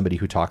find somebody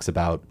who talks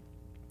about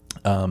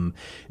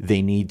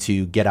they need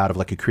to get out of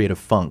like a creative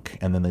funk,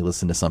 and then they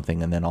listen to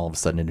something and then all of a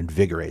sudden it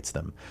invigorates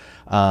them.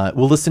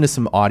 We'll listen to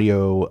some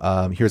audio.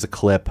 Here's a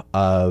clip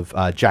of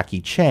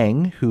Jackie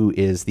Chang, who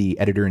is the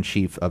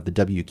editor-in-chief of the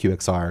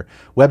WQXR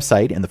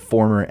website and the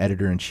former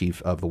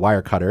editor-in-chief of the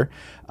Wirecutter,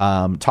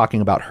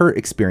 talking about her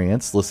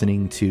experience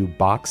listening to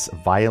Bach's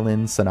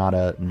Violin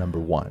Sonata No.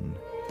 1.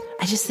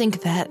 I just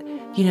think that,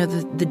 you know,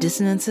 the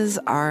dissonances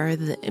are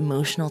the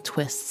emotional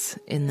twists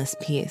in this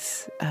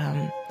piece.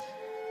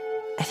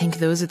 I think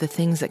those are the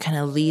things that kind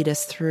of lead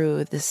us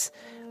through this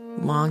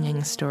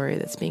longing story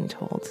that's being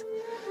told.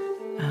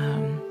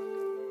 And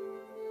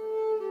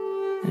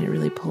it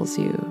really pulls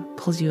you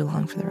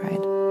along for the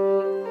ride.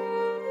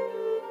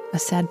 A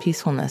sad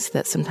peacefulness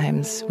that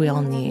sometimes we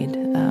all need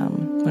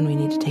when we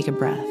need to take a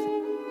breath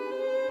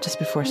just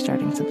before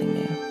starting something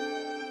new.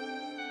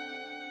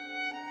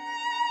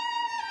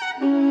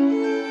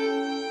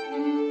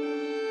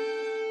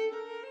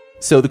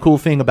 So the cool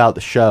thing about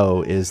the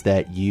show is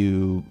that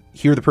you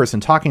hear the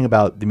person talking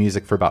about the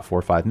music for about 4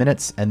 or 5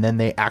 minutes, and then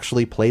they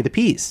actually play the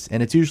piece.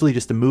 And it's usually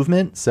just a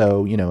movement.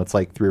 So, you know, it's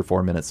like 3 or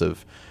 4 minutes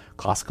of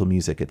classical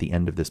music at the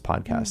end of this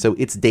podcast. So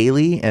it's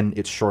daily, and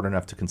it's short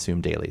enough to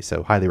consume daily.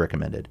 So highly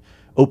recommended.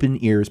 Open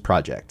Ears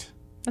Project.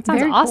 That sounds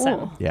Very awesome.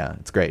 cool. Yeah,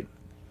 it's great.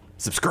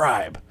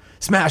 Subscribe.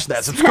 Smash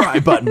that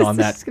subscribe button on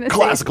that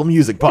classical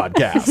music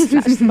podcast.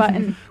 Smash the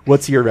button.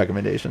 What's your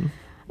recommendation?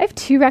 I have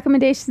 2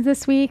 recommendations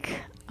this week.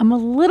 I'm a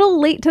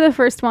little late to the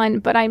first one,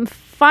 but I'm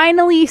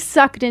finally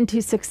sucked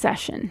into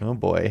Succession. Oh,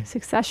 boy.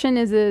 Succession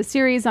is a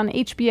series on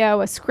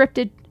HBO, a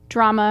scripted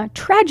drama,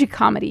 tragic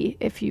comedy,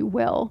 if you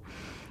will.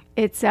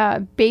 It's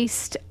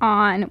based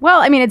on,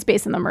 well, I mean, it's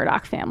based on the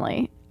Murdoch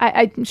family.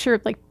 I'm sure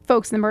like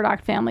folks in the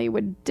Murdoch family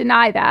would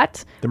deny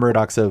that. The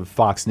Murdochs of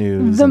Fox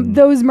News.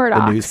 Those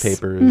Murdochs. The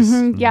newspapers.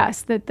 Mm-hmm.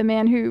 Yes, the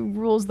man who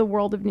rules the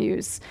world of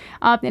news.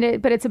 But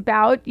it's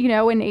about, you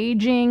know, an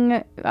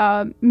aging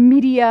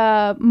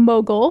media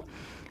mogul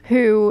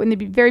who in the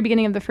very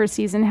beginning of the first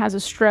season has a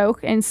stroke,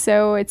 and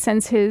so it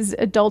sends his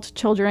adult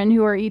children,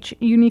 who are each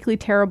uniquely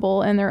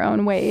terrible in their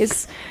own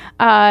ways,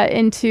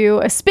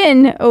 into a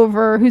spin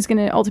over who's going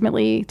to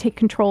ultimately take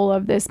control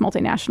of this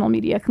multinational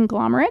media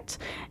conglomerate.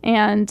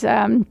 And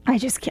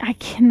I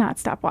cannot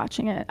stop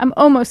watching it. I'm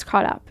almost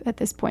caught up at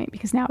this point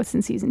because now it's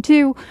in season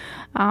 2,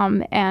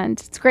 and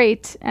it's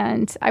great.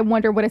 And I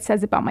wonder what it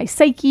says about my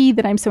psyche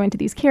that I'm so into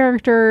these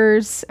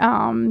characters.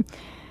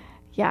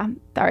 Yeah.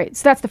 All right.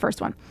 So that's the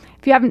first one.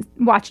 If you haven't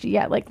watched it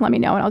yet, like, let me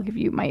know and I'll give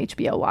you my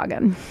HBO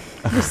login.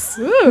 Just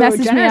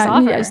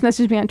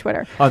message me on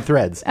Twitter. On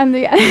Threads. And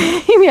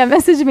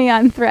message me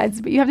on Threads.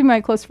 But you have to be my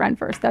close friend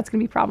first. That's going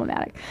to be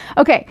problematic.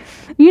 Okay.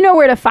 You know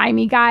where to find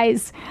me,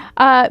 guys.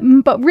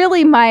 But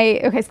really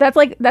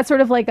so that's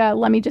sort of like a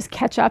let me just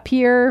catch up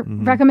here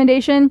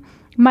recommendation.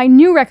 My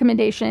new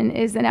recommendation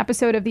is an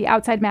episode of the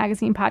Outside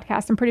Magazine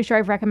podcast. I'm pretty sure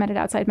I've recommended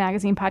Outside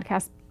Magazine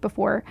podcast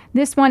before.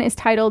 This one is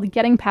titled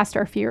Getting Past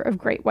Our Fear of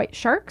Great White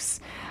Sharks.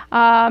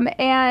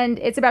 And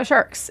it's about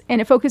sharks.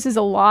 And it focuses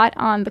a lot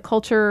on the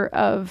culture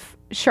of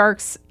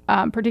sharks,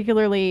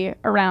 particularly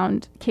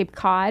around Cape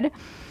Cod.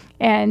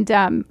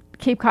 And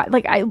Cape Cod,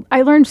 like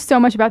I learned so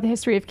much about the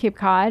history of Cape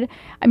Cod.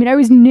 I mean, I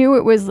always knew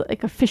it was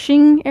like a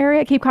fishing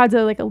area. Cape Cod's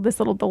the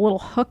little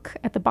hook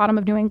at the bottom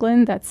of New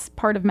England. That's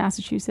part of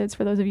Massachusetts,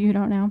 for those of you who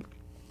don't know.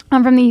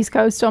 I'm from the East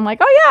Coast, so I'm like,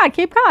 oh yeah,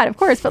 Cape Cod, of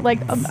course. But like,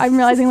 I'm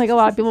realizing like a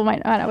lot of people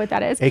might not know what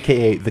that is.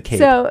 AKA the Cape.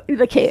 So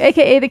the Cape,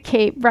 AKA the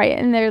Cape, right?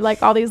 And they're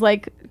like all these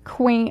like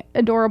quaint,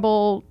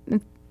 adorable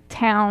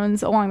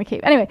towns along the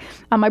Cape. Anyway,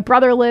 my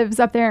brother lives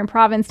up there in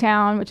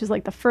Provincetown, which is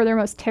like the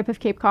furthermost tip of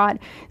Cape Cod.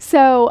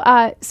 So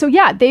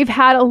yeah, they've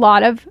had a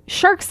lot of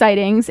shark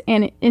sightings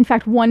and in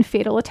fact, one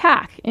fatal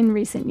attack in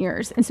recent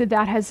years. And so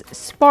that has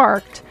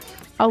sparked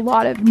a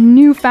lot of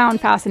newfound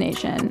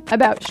fascination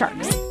about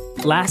sharks.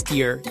 Last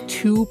year,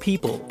 2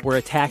 people were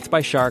attacked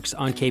by sharks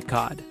on Cape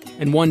Cod,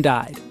 and 1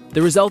 died.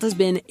 The result has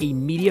been a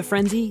media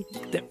frenzy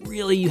that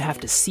really you have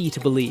to see to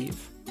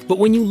believe. But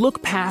when you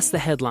look past the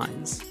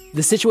headlines,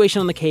 the situation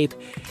on the Cape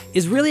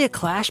is really a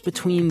clash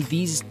between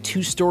these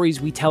 2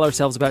 stories we tell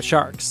ourselves about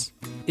sharks.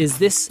 Is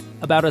this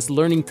about us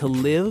learning to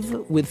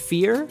live with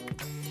fear?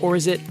 Or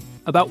is it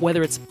about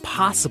whether it's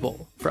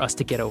possible for us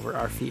to get over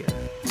our fear?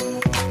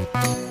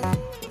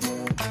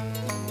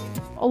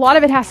 A lot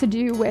of it has to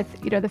do with,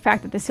 the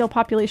fact that the seal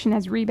population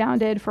has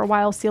rebounded. For a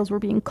while, seals were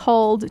being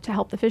culled to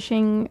help the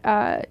fishing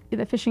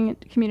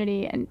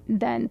community. And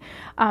then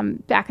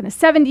back in the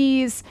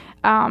 70s,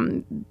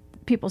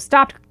 people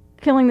stopped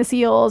killing the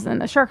seals and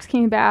the sharks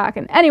came back.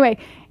 And anyway,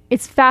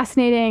 it's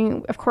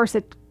fascinating. Of course,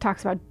 it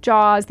talks about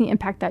Jaws, the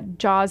impact that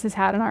Jaws has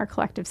had on our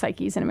collective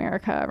psyches in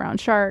America around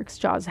sharks.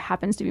 Jaws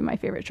happens to be my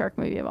favorite shark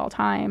movie of all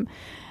time.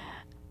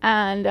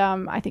 And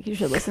I think you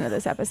should listen to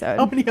this episode.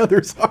 How many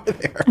others are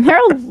there? There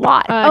are a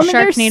lot.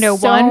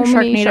 Sharknado 1,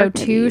 Sharknado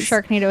 2, movies.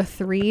 Sharknado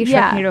 3,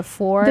 Yeah. Sharknado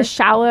 4. The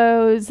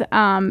Shallows.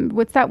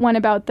 What's that one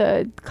about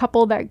the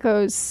couple that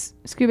goes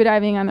scuba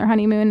diving on their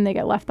honeymoon and they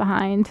get left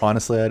behind?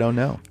 Honestly, I don't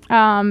know.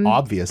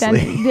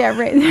 Obviously.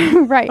 Right.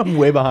 Right. I'm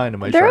way behind on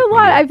my There shark are a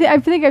lot. media. I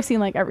think I've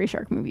seen like every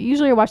shark movie.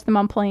 Usually I watch them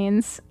on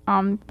planes.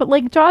 But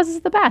like Jaws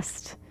is the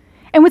best.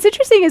 And what's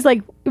interesting is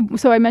like,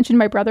 so I mentioned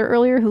my brother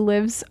earlier who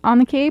lives on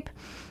the Cape.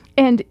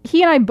 And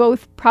he and I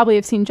both probably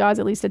have seen Jaws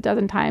at least a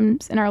dozen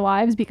times in our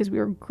lives because we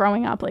were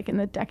growing up like in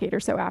the decade or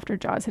so after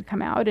Jaws had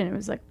come out, and it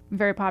was like a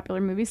very popular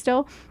movie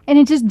still. And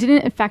it just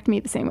didn't affect me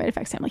the same way it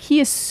affects him. Like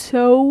he is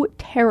so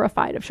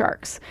terrified of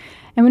sharks.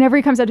 And whenever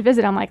he comes out to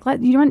visit, I'm like, do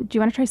you want to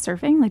try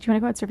surfing? Like, do you want to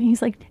go out surfing?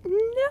 He's like,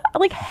 no,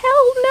 like,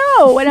 hell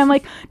no. And I'm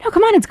like, no,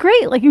 come on, it's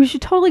great. Like, you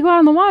should totally go out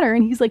in the water.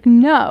 And he's like,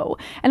 no.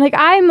 And like,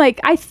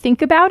 I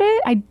think about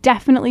it. I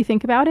definitely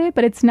think about it,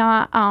 but it's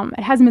not,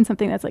 it hasn't been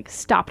something that's like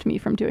stopped me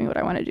from doing what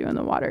I want to do in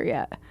the water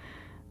yet.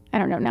 I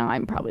don't know. Now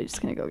I'm probably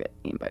just going to go get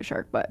eaten by a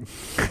shark, but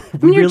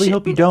We really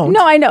hope you don't.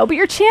 No, I know. But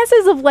your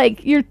chances of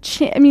like, the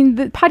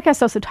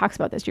podcast also talks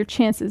about this. Your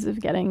chances of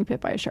getting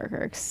bit by a shark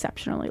are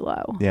exceptionally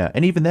low. Yeah.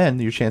 And even then,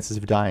 your chances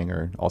of dying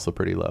are also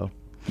pretty low.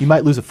 You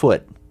might lose a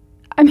foot.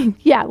 I mean,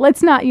 yeah,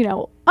 let's not,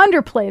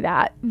 underplay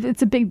that.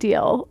 It's a big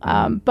deal.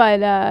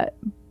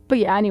 But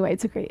yeah, anyway,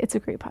 it's a great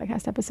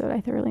podcast episode. I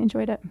thoroughly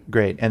enjoyed it.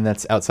 Great. And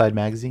that's Outside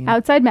Magazine?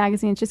 Outside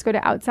Magazine. Just go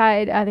to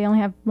Outside. They only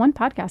have one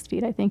podcast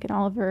feed, I think, and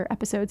all of our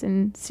episodes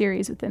and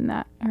series within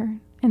that are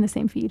in the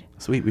same feed.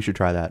 Sweet. We should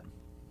try that.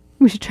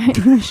 We should try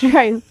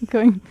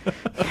going.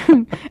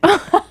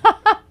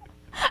 I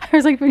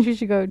was like, we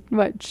should go,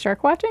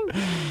 shark watching?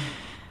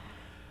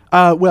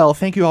 Well,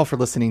 thank you all for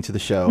listening to the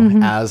show.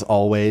 Mm-hmm. As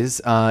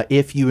always,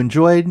 if you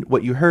enjoyed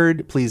what you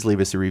heard, please leave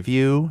us a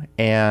review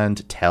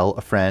and tell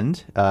a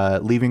friend.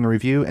 Leaving a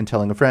review and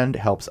telling a friend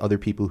helps other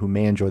people who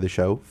may enjoy the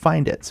show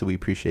find it. So we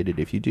appreciate it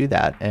if you do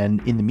that.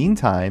 And in the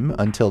meantime,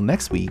 until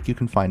next week, you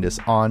can find us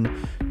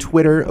on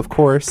Twitter, of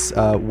course.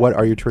 What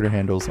are your Twitter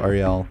handles,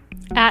 Ariel?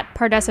 At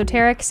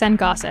Pardesoteric, send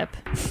gossip.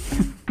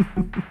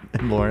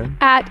 And Lauren?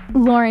 At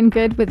Lauren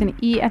Good with an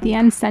E at the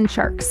end, send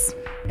sharks.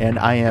 And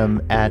I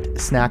am at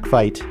Snack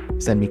Fight.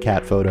 Send me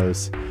cat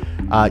photos.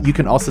 You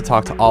can also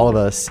talk to all of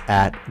us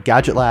at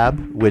Gadget Lab,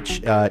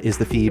 which is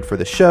the feed for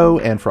the show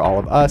and for all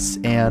of us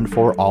and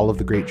for all of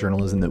the great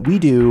journalism that we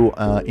do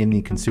in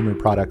the consumer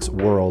products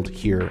world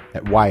here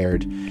at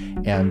Wired.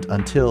 And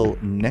until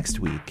next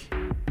week,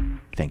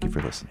 thank you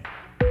for listening.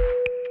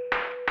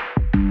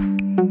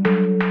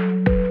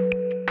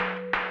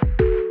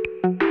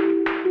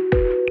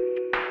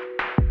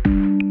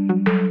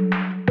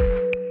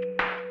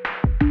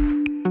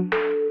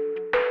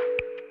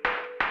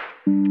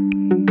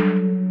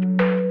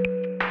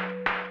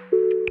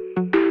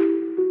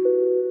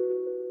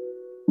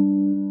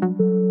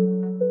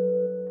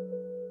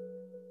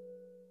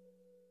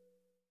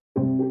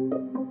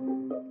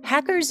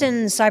 Hackers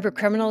and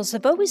cybercriminals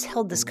have always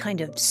held this kind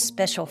of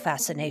special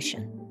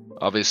fascination.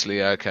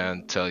 Obviously, I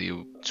can't tell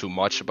you too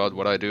much about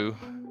what I do.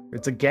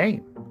 It's a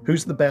game.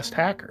 Who's the best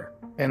hacker?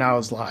 And I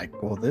was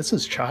like, well, this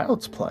is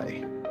child's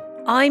play.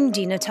 I'm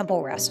Dina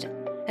Temple-Raston,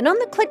 and on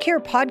the Click Here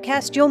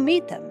podcast, you'll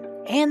meet them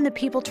and the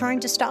people trying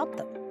to stop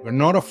them. We're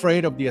not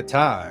afraid of the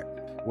attack.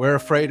 We're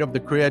afraid of the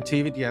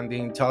creativity and the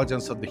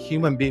intelligence of the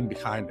human being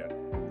behind it.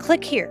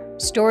 Click Here,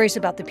 stories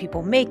about the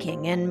people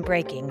making and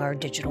breaking our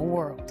digital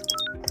world.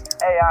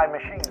 AI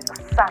machines.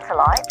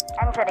 Satellite.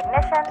 Engine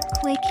ignition.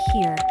 Click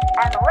Here.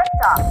 And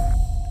liftoff.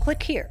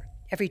 Click Here,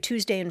 every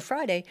Tuesday and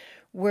Friday,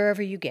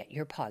 wherever you get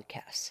your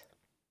podcasts.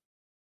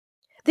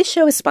 This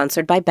show is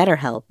sponsored by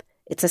BetterHelp.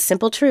 It's a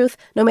simple truth.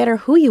 No matter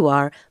who you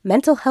are,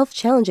 mental health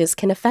challenges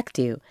can affect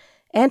you.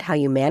 And how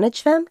you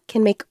manage them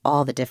can make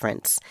all the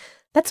difference.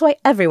 That's why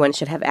everyone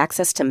should have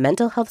access to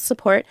mental health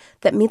support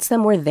that meets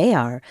them where they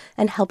are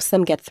and helps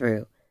them get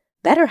through.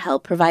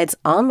 BetterHelp provides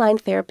online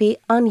therapy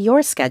on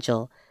your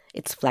schedule.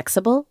 It's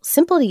flexible,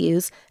 simple to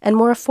use, and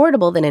more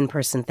affordable than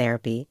in-person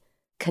therapy.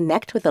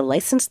 Connect with a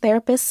licensed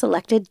therapist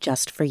selected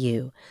just for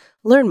you.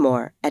 Learn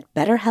more at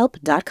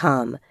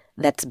BetterHelp.com.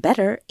 That's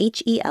better,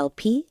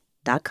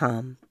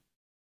 HELP.com.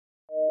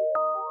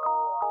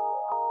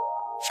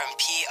 From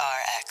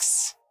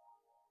PRX.